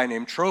another guy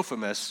named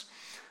Trophimus,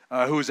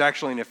 who was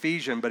actually an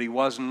Ephesian, but he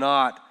was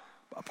not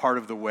a part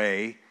of the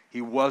way.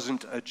 He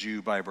wasn't a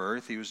Jew by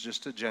birth. He was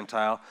just a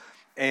Gentile.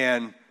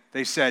 And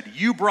they said,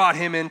 "You brought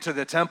him into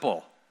the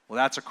temple." Well,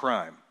 that's a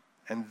crime.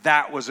 And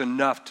that was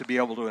enough to be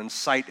able to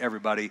incite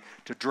everybody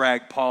to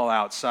drag Paul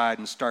outside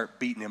and start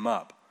beating him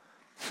up.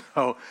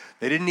 So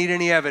they didn't need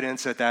any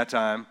evidence at that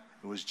time.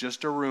 It was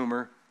just a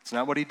rumor. It's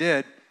not what he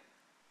did.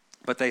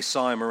 But they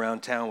saw him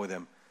around town with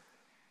him.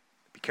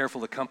 Be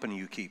careful the company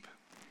you keep.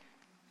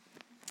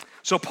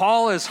 So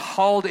Paul is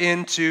hauled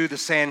into the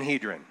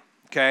Sanhedrin,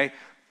 okay?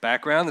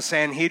 Background, the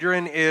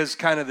Sanhedrin is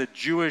kind of the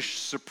Jewish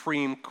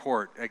Supreme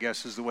Court, I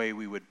guess is the way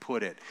we would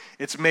put it.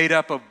 It's made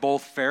up of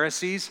both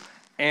Pharisees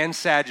and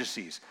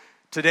Sadducees.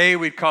 Today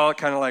we'd call it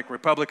kind of like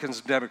Republicans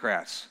and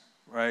Democrats,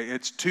 right?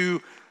 It's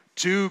two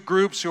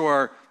groups who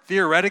are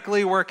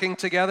theoretically working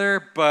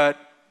together, but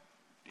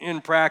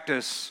in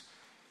practice,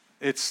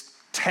 it's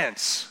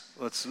tense,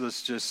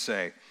 let's just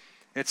say.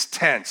 It's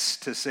tense,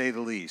 to say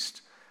the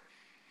least.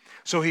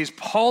 So he's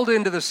hauled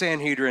into the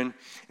Sanhedrin,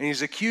 and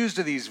he's accused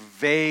of these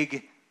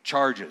vague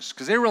charges,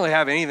 because they don't really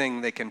have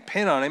anything they can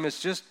pin on him.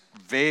 It's just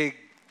vague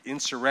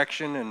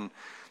insurrection and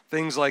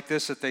things like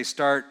this that they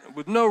start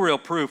with no real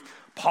proof.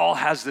 Paul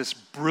has this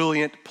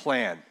brilliant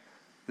plan.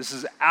 This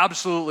is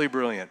absolutely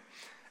brilliant.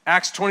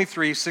 Acts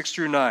 23, 6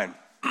 through 9.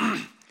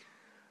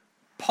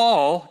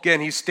 Paul,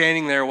 again, he's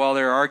standing there while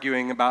they're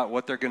arguing about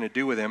what they're going to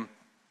do with him.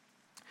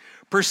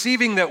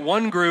 Perceiving that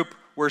one group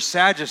were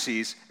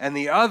Sadducees and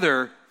the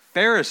other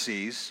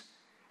Pharisees,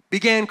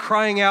 began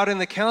crying out in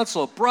the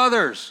council,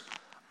 "Brothers,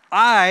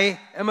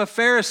 I am a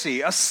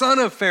Pharisee, a son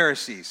of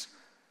Pharisees,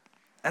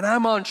 and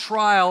I'm on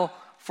trial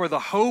for the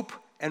hope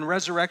and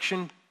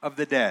resurrection of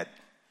the dead."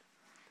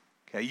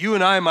 Okay, you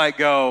and I might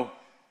go,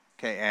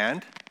 okay,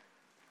 and?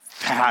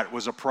 That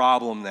was a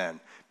problem then,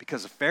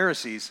 because the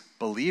Pharisees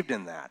believed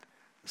in that.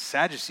 The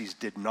Sadducees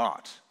did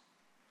not.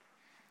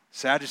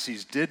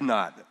 Sadducees did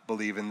not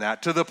believe in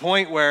that, to the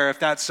point where if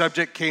that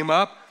subject came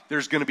up,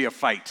 there's going to be a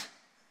fight.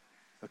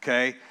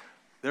 Okay?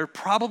 There are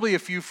probably a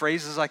few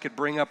phrases I could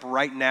bring up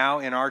right now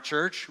in our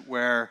church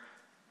where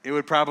it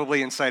would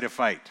probably incite a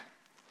fight.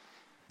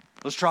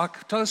 Let's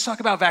talk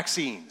about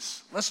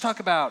vaccines. Let's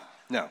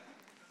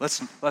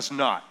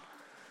not.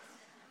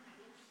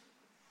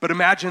 But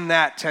imagine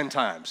that 10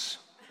 times.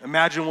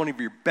 Imagine one of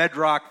your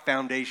bedrock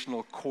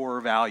foundational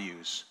core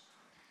values.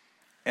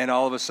 And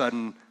all of a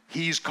sudden,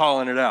 he's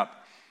calling it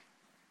up.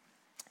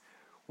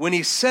 When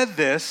he said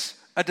this,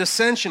 a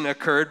dissension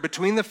occurred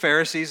between the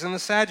Pharisees and the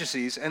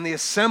Sadducees, and the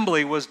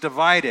assembly was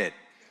divided.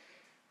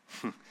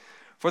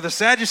 For the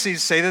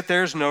Sadducees say that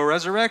there's no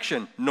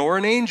resurrection, nor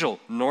an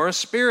angel, nor a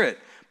spirit,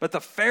 but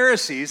the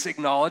Pharisees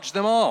acknowledge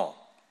them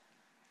all.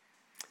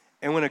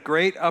 And when a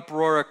great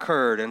uproar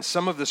occurred, and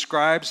some of the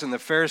scribes and the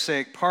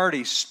Pharisaic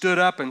party stood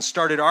up and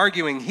started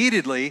arguing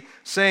heatedly,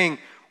 saying,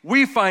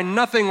 "We find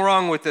nothing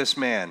wrong with this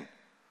man.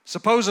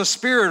 Suppose a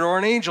spirit or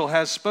an angel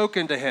has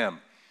spoken to him."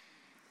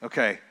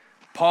 Okay,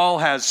 Paul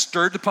has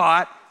stirred the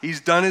pot.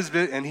 He's done his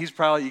bit, and he's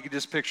probably, you could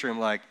just picture him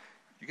like,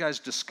 "You guys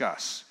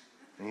discuss."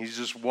 And he's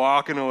just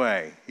walking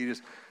away.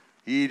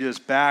 He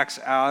just backs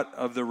out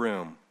of the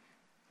room.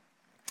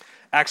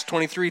 Acts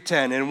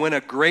 23:10, and when a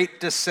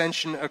great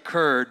dissension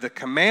occurred, the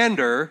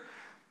commander,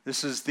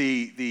 this is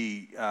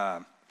the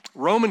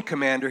Roman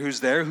commander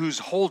who's there, whose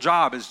whole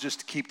job is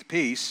just to keep the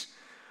peace,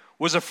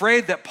 was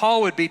afraid that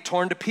Paul would be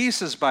torn to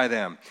pieces by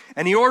them.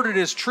 And he ordered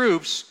his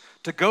troops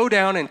to go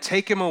down and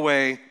take him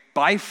away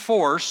by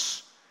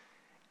force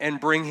and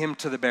bring him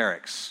to the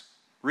barracks.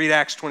 Read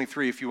Acts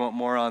 23 if you want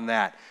more on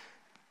that.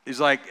 He's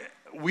like,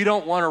 we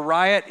don't want a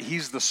riot.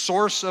 He's the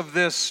source of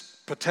this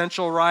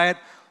potential riot.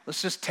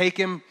 Let's just take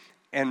him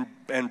and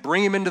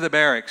bring him into the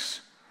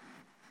barracks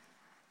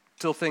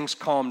till things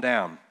calm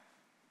down.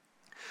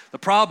 The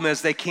problem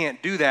is they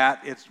can't do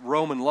that. It's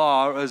Roman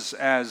law.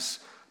 As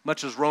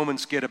much as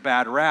Romans get a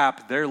bad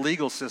rap, their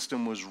legal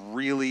system was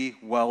really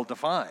well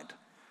defined.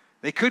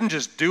 They couldn't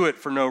just do it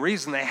for no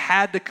reason. They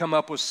had to come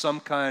up with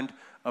some kind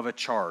of a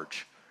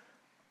charge.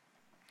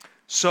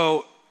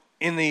 So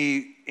in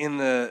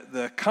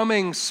the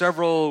coming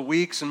several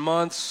weeks and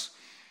months,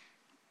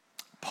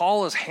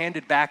 Paul is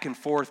handed back and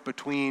forth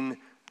between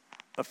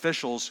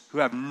officials who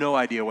have no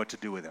idea what to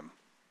do with him.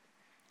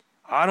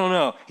 I don't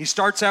know. He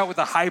starts out with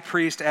the high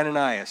priest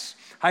Ananias.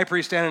 High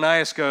priest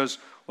Ananias goes,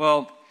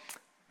 "Well,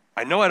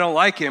 I know I don't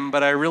like him,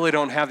 but I really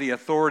don't have the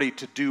authority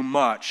to do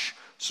much.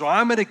 So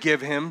I'm going to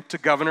give him to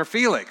Governor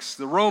Felix,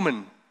 the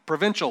Roman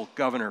provincial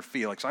governor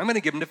Felix. I'm going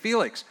to give him to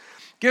Felix."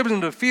 Gives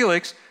him to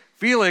Felix.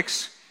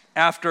 Felix,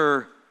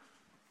 after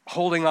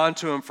holding on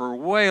to him for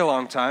way a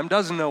long time,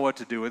 doesn't know what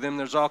to do with him.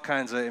 There's all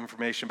kinds of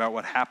information about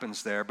what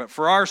happens there. But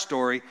for our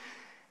story,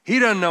 he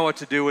doesn't know what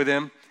to do with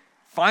him.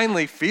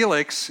 Finally,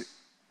 Felix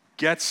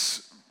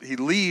he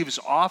leaves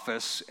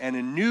office, and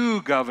a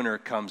new governor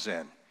comes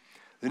in.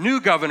 The new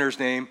governor's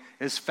name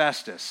is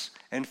Festus.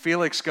 And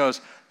Felix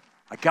goes,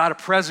 "I got a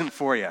present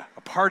for you,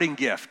 a parting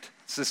gift.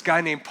 It's this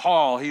guy named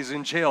Paul. He's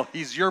in jail.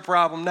 He's your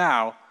problem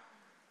now."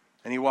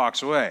 And he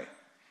walks away.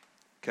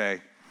 Okay,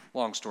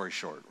 long story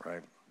short,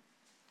 right?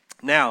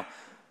 Now,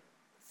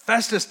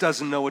 Festus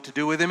doesn't know what to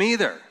do with him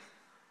either.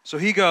 So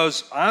he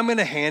goes, "I'm going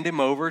to hand him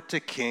over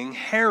to King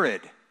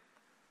Herod."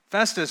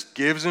 Festus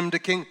gives him to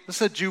King. This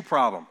is a Jew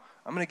problem.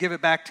 I'm going to give it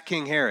back to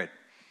King Herod.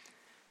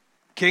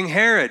 King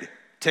Herod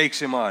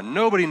takes him on.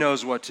 Nobody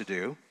knows what to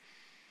do.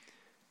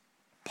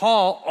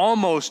 Paul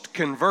almost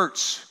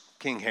converts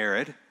King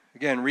Herod.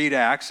 Again, read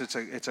Acts.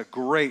 It's a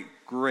great,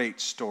 great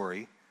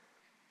story.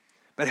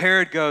 But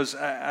Herod goes,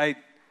 I'm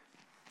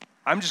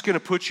just going to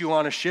put you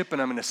on a ship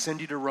and I'm going to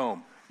send you to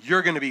Rome.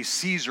 You're going to be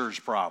Caesar's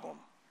problem.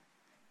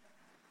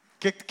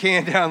 Kick the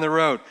can down the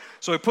road.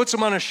 So he puts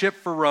him on a ship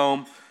for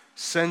Rome,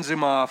 sends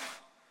him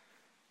off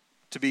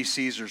to be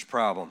Caesar's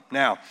problem.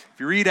 Now, if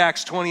you read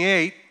Acts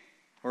 28,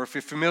 or if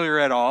you're familiar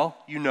at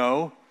all, you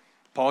know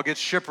Paul gets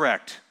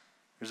shipwrecked.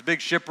 There's a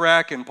big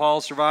shipwreck and Paul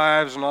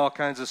survives and all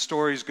kinds of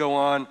stories go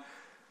on.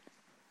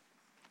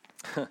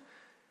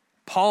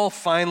 Paul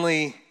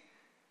finally,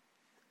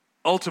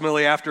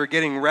 ultimately, after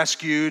getting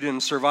rescued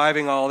and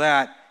surviving all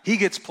that, he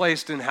gets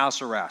placed in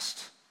house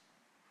arrest.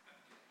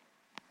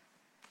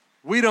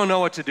 We don't know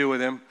what to do with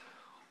him.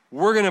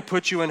 We're going to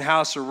put you in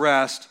house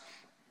arrest.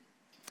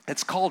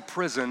 It's called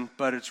prison,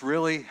 but it's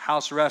really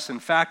house arrest. In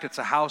fact, it's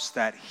a house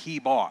that he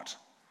bought.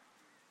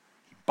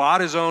 He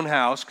bought his own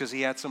house because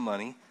he had some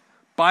money.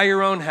 Buy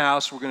your own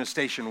house. We're going to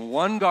station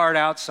one guard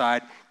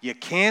outside. You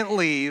can't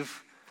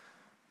leave,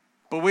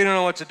 but we don't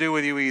know what to do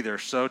with you either.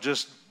 So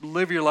just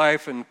live your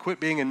life and quit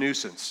being a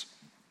nuisance,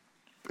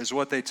 is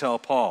what they tell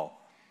Paul.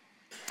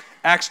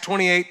 Acts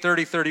 28,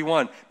 30,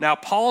 31. Now,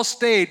 Paul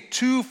stayed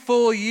 2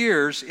 full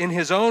years in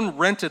his own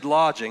rented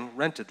lodging,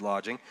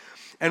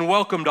 and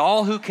welcomed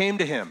all who came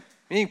to him.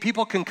 Meaning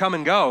people can come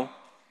and go.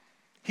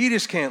 He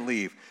just can't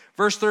leave.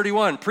 Verse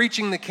 31,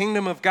 preaching the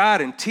kingdom of God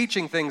and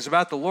teaching things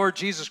about the Lord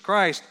Jesus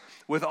Christ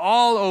with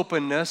all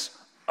openness,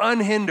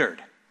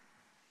 unhindered.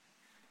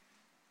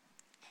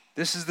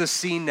 This is the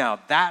scene now.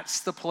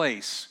 That's the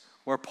place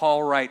where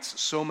Paul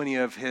writes so many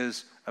of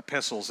his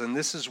epistles, and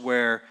this is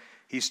where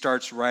he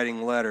starts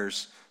writing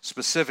letters,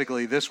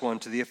 specifically this one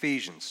to the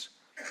Ephesians,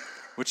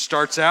 which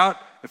starts out,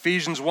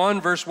 Ephesians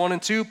 1, verse 1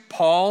 and 2,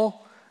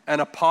 Paul, an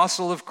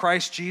apostle of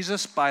Christ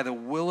Jesus by the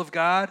will of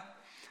God,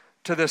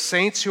 to the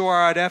saints who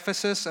are at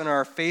Ephesus and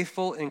are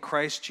faithful in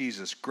Christ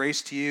Jesus,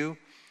 grace to you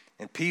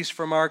and peace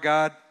from our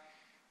God,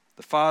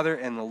 the Father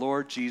and the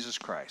Lord Jesus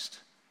Christ.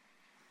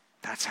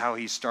 That's how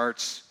he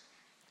starts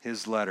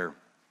his letter.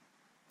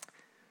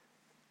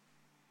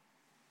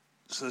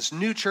 So this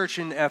new church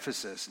in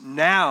Ephesus,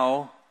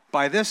 now,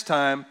 by this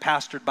time,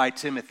 pastored by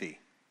Timothy.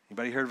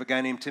 Anybody heard of a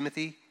guy named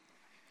Timothy?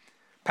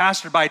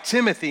 Pastored by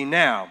Timothy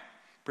now.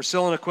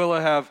 Priscilla and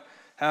Aquila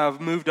have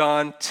moved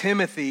on.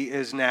 Timothy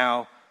is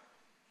now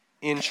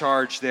in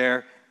charge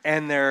there,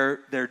 and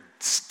they're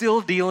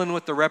still dealing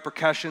with the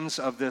repercussions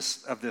of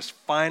this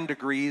fine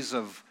degrees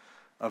of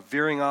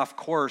veering off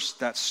course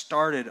that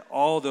started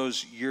all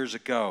those years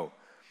ago.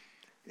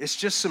 It's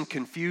just some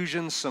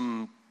confusion,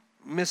 some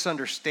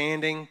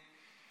misunderstanding.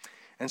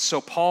 And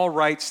so Paul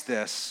writes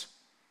this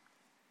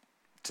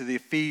to the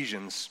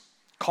Ephesians,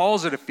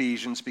 calls it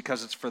Ephesians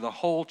because it's for the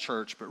whole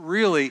church, but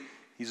really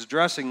he's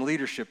addressing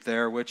leadership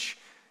there, which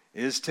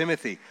is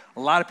Timothy. A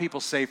lot of people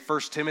say 1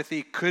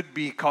 Timothy could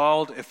be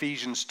called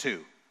Ephesians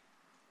 2.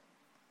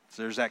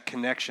 So there's that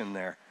connection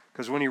there.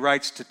 Because when he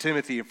writes to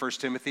Timothy in 1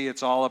 Timothy,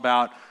 it's all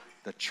about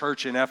the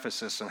church in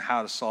Ephesus and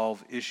how to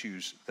solve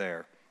issues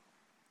there.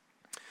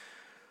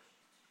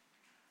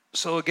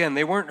 So again,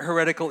 they weren't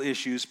heretical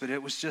issues, but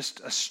it was just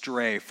a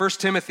stray. 1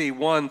 Timothy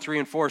 1, 3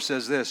 and 4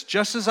 says this,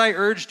 just as I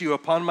urged you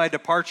upon my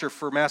departure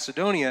for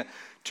Macedonia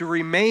to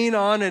remain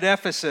on at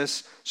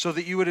Ephesus so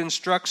that you would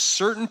instruct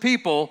certain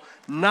people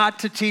not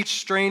to teach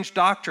strange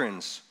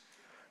doctrines,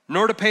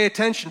 nor to pay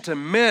attention to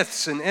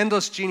myths and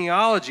endless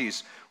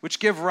genealogies, which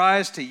give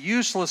rise to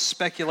useless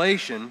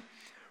speculation,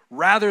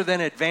 rather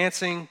than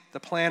advancing the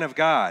plan of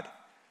God,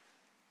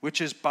 which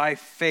is by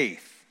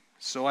faith.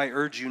 So I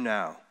urge you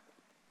now.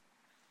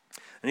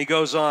 And he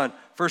goes on,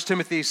 1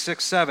 Timothy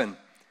 6, 7.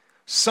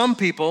 Some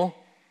people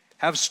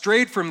have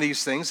strayed from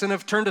these things and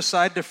have turned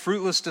aside to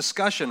fruitless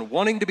discussion,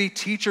 wanting to be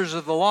teachers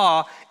of the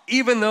law,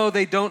 even though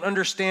they don't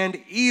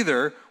understand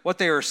either what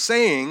they are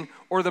saying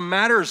or the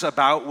matters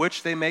about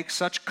which they make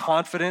such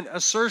confident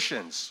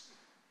assertions.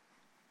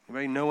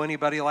 Anybody know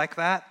anybody like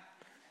that?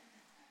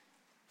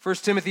 1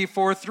 Timothy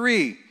 4,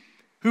 3.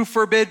 Who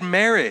forbid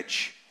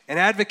marriage and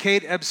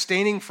advocate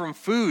abstaining from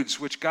foods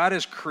which God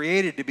has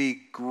created to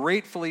be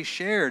gratefully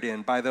shared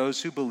in by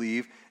those who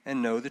believe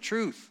and know the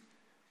truth.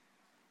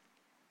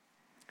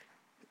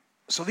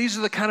 So these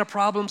are the kind of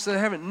problems that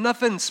haven't,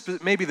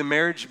 maybe the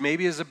marriage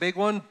maybe is a big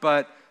one,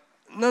 but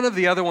none of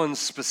the other ones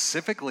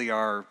specifically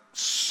are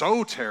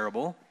so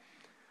terrible.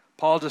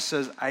 Paul just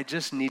says, I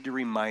just need to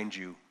remind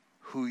you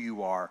who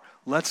you are.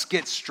 Let's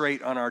get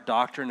straight on our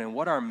doctrine and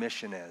what our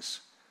mission is.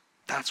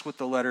 That's what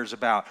the letter's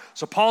about.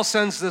 So Paul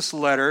sends this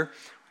letter,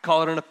 we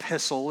call it an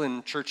epistle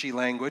in churchy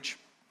language,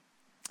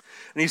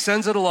 and he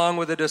sends it along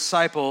with a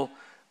disciple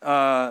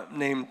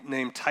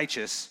named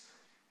Titus.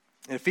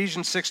 In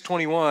Ephesians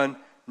 6:21,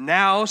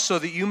 now so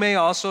that you may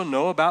also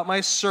know about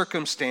my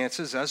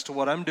circumstances as to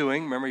what I'm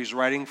doing. Remember, he's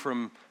writing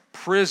from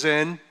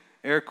prison,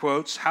 air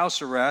quotes,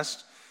 house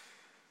arrest.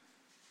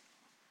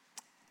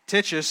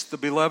 Titus, the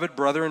beloved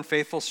brother and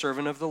faithful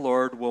servant of the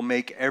Lord, will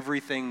make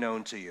everything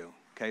known to you.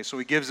 Okay, so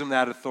he gives him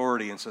that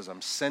authority and says,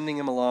 I'm sending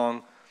him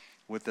along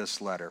with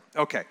this letter.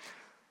 Okay,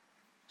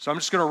 So I'm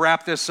just going to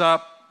wrap this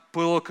up, put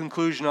a little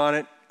conclusion on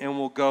it, and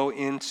we'll go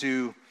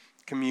into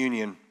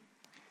communion.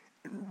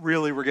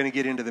 Really, we're going to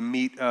get into the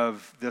meat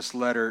of this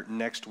letter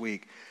next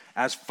week.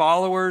 As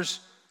followers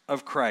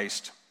of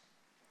Christ,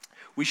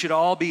 we should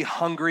all be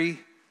hungry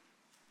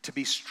to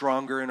be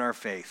stronger in our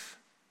faith,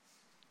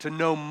 to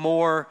know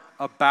more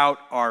about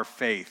our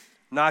faith,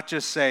 not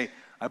just say,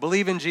 I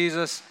believe in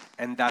Jesus,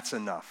 and that's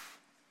enough.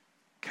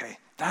 Okay,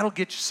 that'll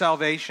get you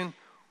salvation,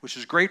 which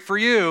is great for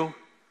you,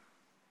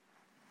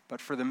 but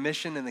for the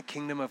mission and the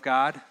kingdom of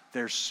God,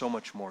 there's so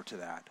much more to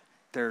that.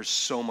 There's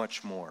so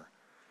much more.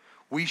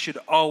 We should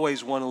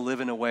always want to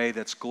live in a way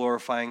that's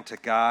glorifying to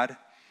God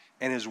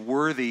and is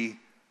worthy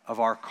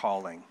of our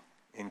calling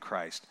in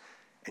Christ.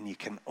 And you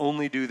can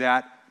only do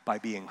that by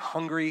being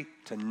hungry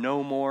to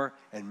know more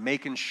and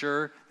making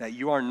sure that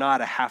you are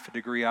not a half a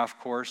degree off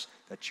course,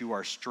 that you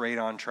are straight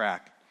on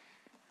track.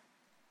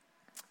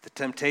 The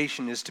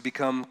temptation is to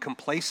become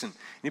complacent.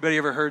 Anybody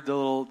ever heard the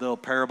little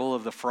parable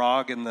of the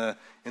frog in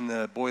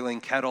the boiling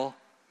kettle?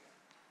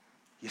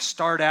 You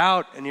start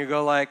out and you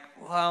go like,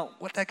 well,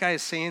 what that guy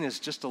is saying is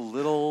just a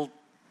little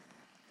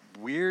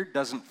weird,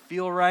 doesn't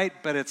feel right,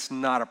 but it's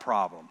not a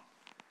problem.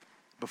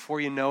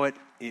 Before you know it,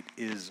 it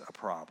is a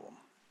problem.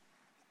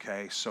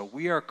 Okay, so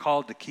we are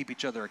called to keep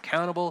each other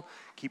accountable,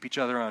 keep each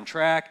other on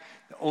track.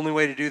 The only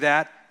way to do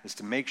that is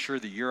to make sure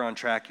that you're on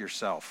track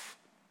yourself.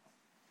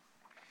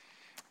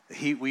 The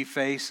heat we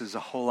face is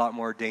a whole lot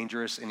more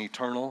dangerous and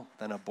eternal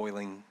than a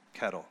boiling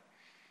kettle.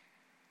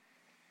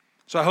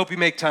 So I hope you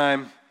make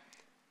time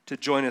to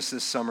join us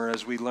this summer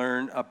as we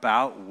learn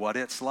about what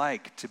it's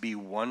like to be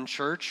one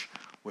church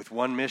with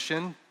one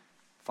mission,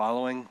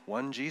 following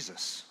one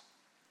Jesus.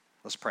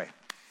 Let's pray.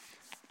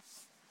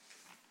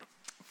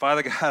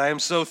 Father God, I am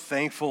so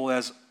thankful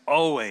as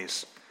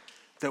always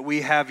that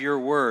we have your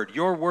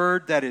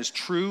word that is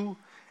true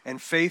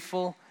and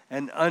faithful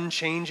and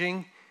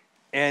unchanging,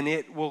 and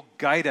it will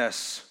guide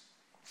us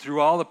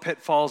through all the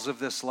pitfalls of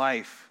this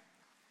life.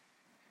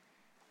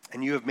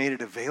 And you have made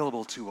it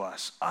available to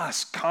us,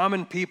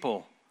 common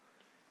people.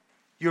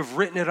 You have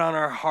written it on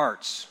our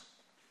hearts.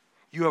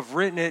 You have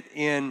written it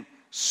in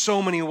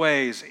so many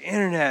ways.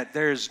 Internet,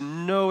 there's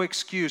no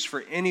excuse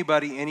for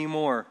anybody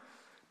anymore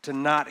to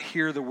not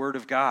hear the word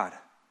of God.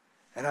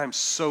 And I'm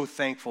so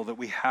thankful that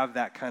we have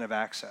that kind of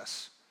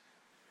access.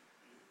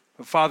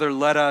 But Father,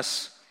 let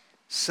us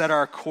set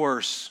our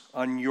course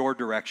on your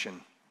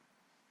direction.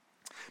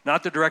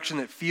 Not the direction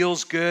that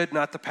feels good,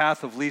 not the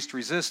path of least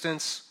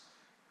resistance,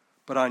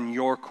 but on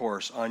your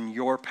course, on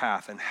your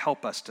path, and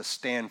help us to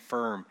stand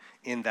firm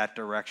in that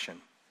direction.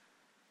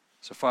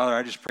 So Father,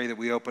 I just pray that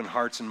we open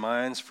hearts and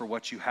minds for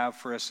what you have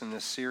for us in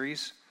this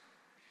series.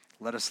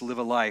 Let us live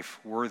a life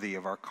worthy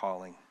of our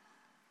calling.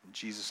 In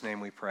Jesus' name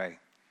we pray.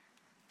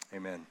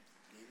 Amen.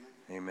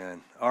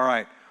 Amen. All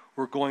right,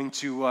 we're going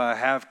to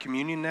have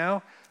communion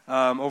now.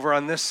 Over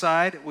on this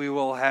side, we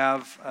will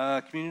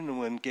have communion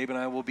when Gabe and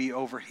I will be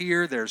over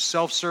here. There's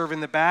self-serve in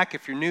the back.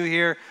 If you're new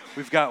here,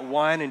 we've got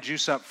wine and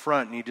juice up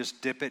front, and you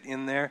just dip it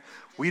in there.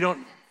 We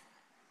don't...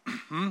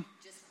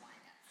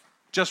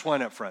 Just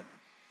wine up front.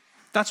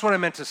 That's what I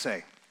meant to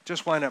say.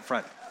 Just wine up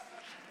front.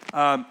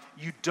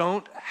 You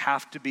don't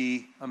have to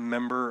be a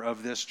member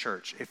of this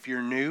church. If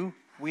you're new,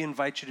 we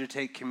invite you to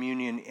take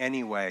communion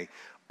anyway.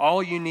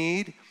 All you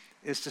need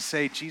is to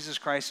say, Jesus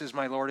Christ is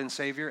my Lord and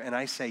Savior, and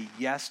I say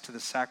yes to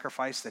the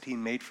sacrifice that he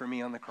made for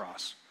me on the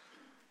cross.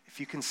 If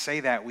you can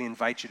say that, we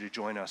invite you to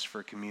join us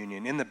for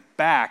communion. In the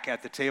back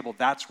at the table,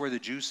 that's where the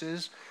juice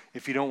is,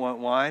 if you don't want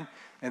wine,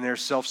 and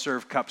there's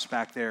self-serve cups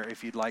back there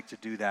if you'd like to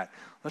do that.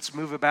 Let's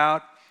move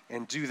about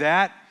and do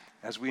that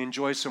as we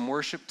enjoy some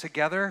worship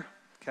together,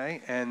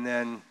 okay? And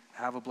then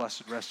have a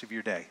blessed rest of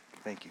your day.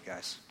 Thank you,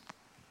 guys.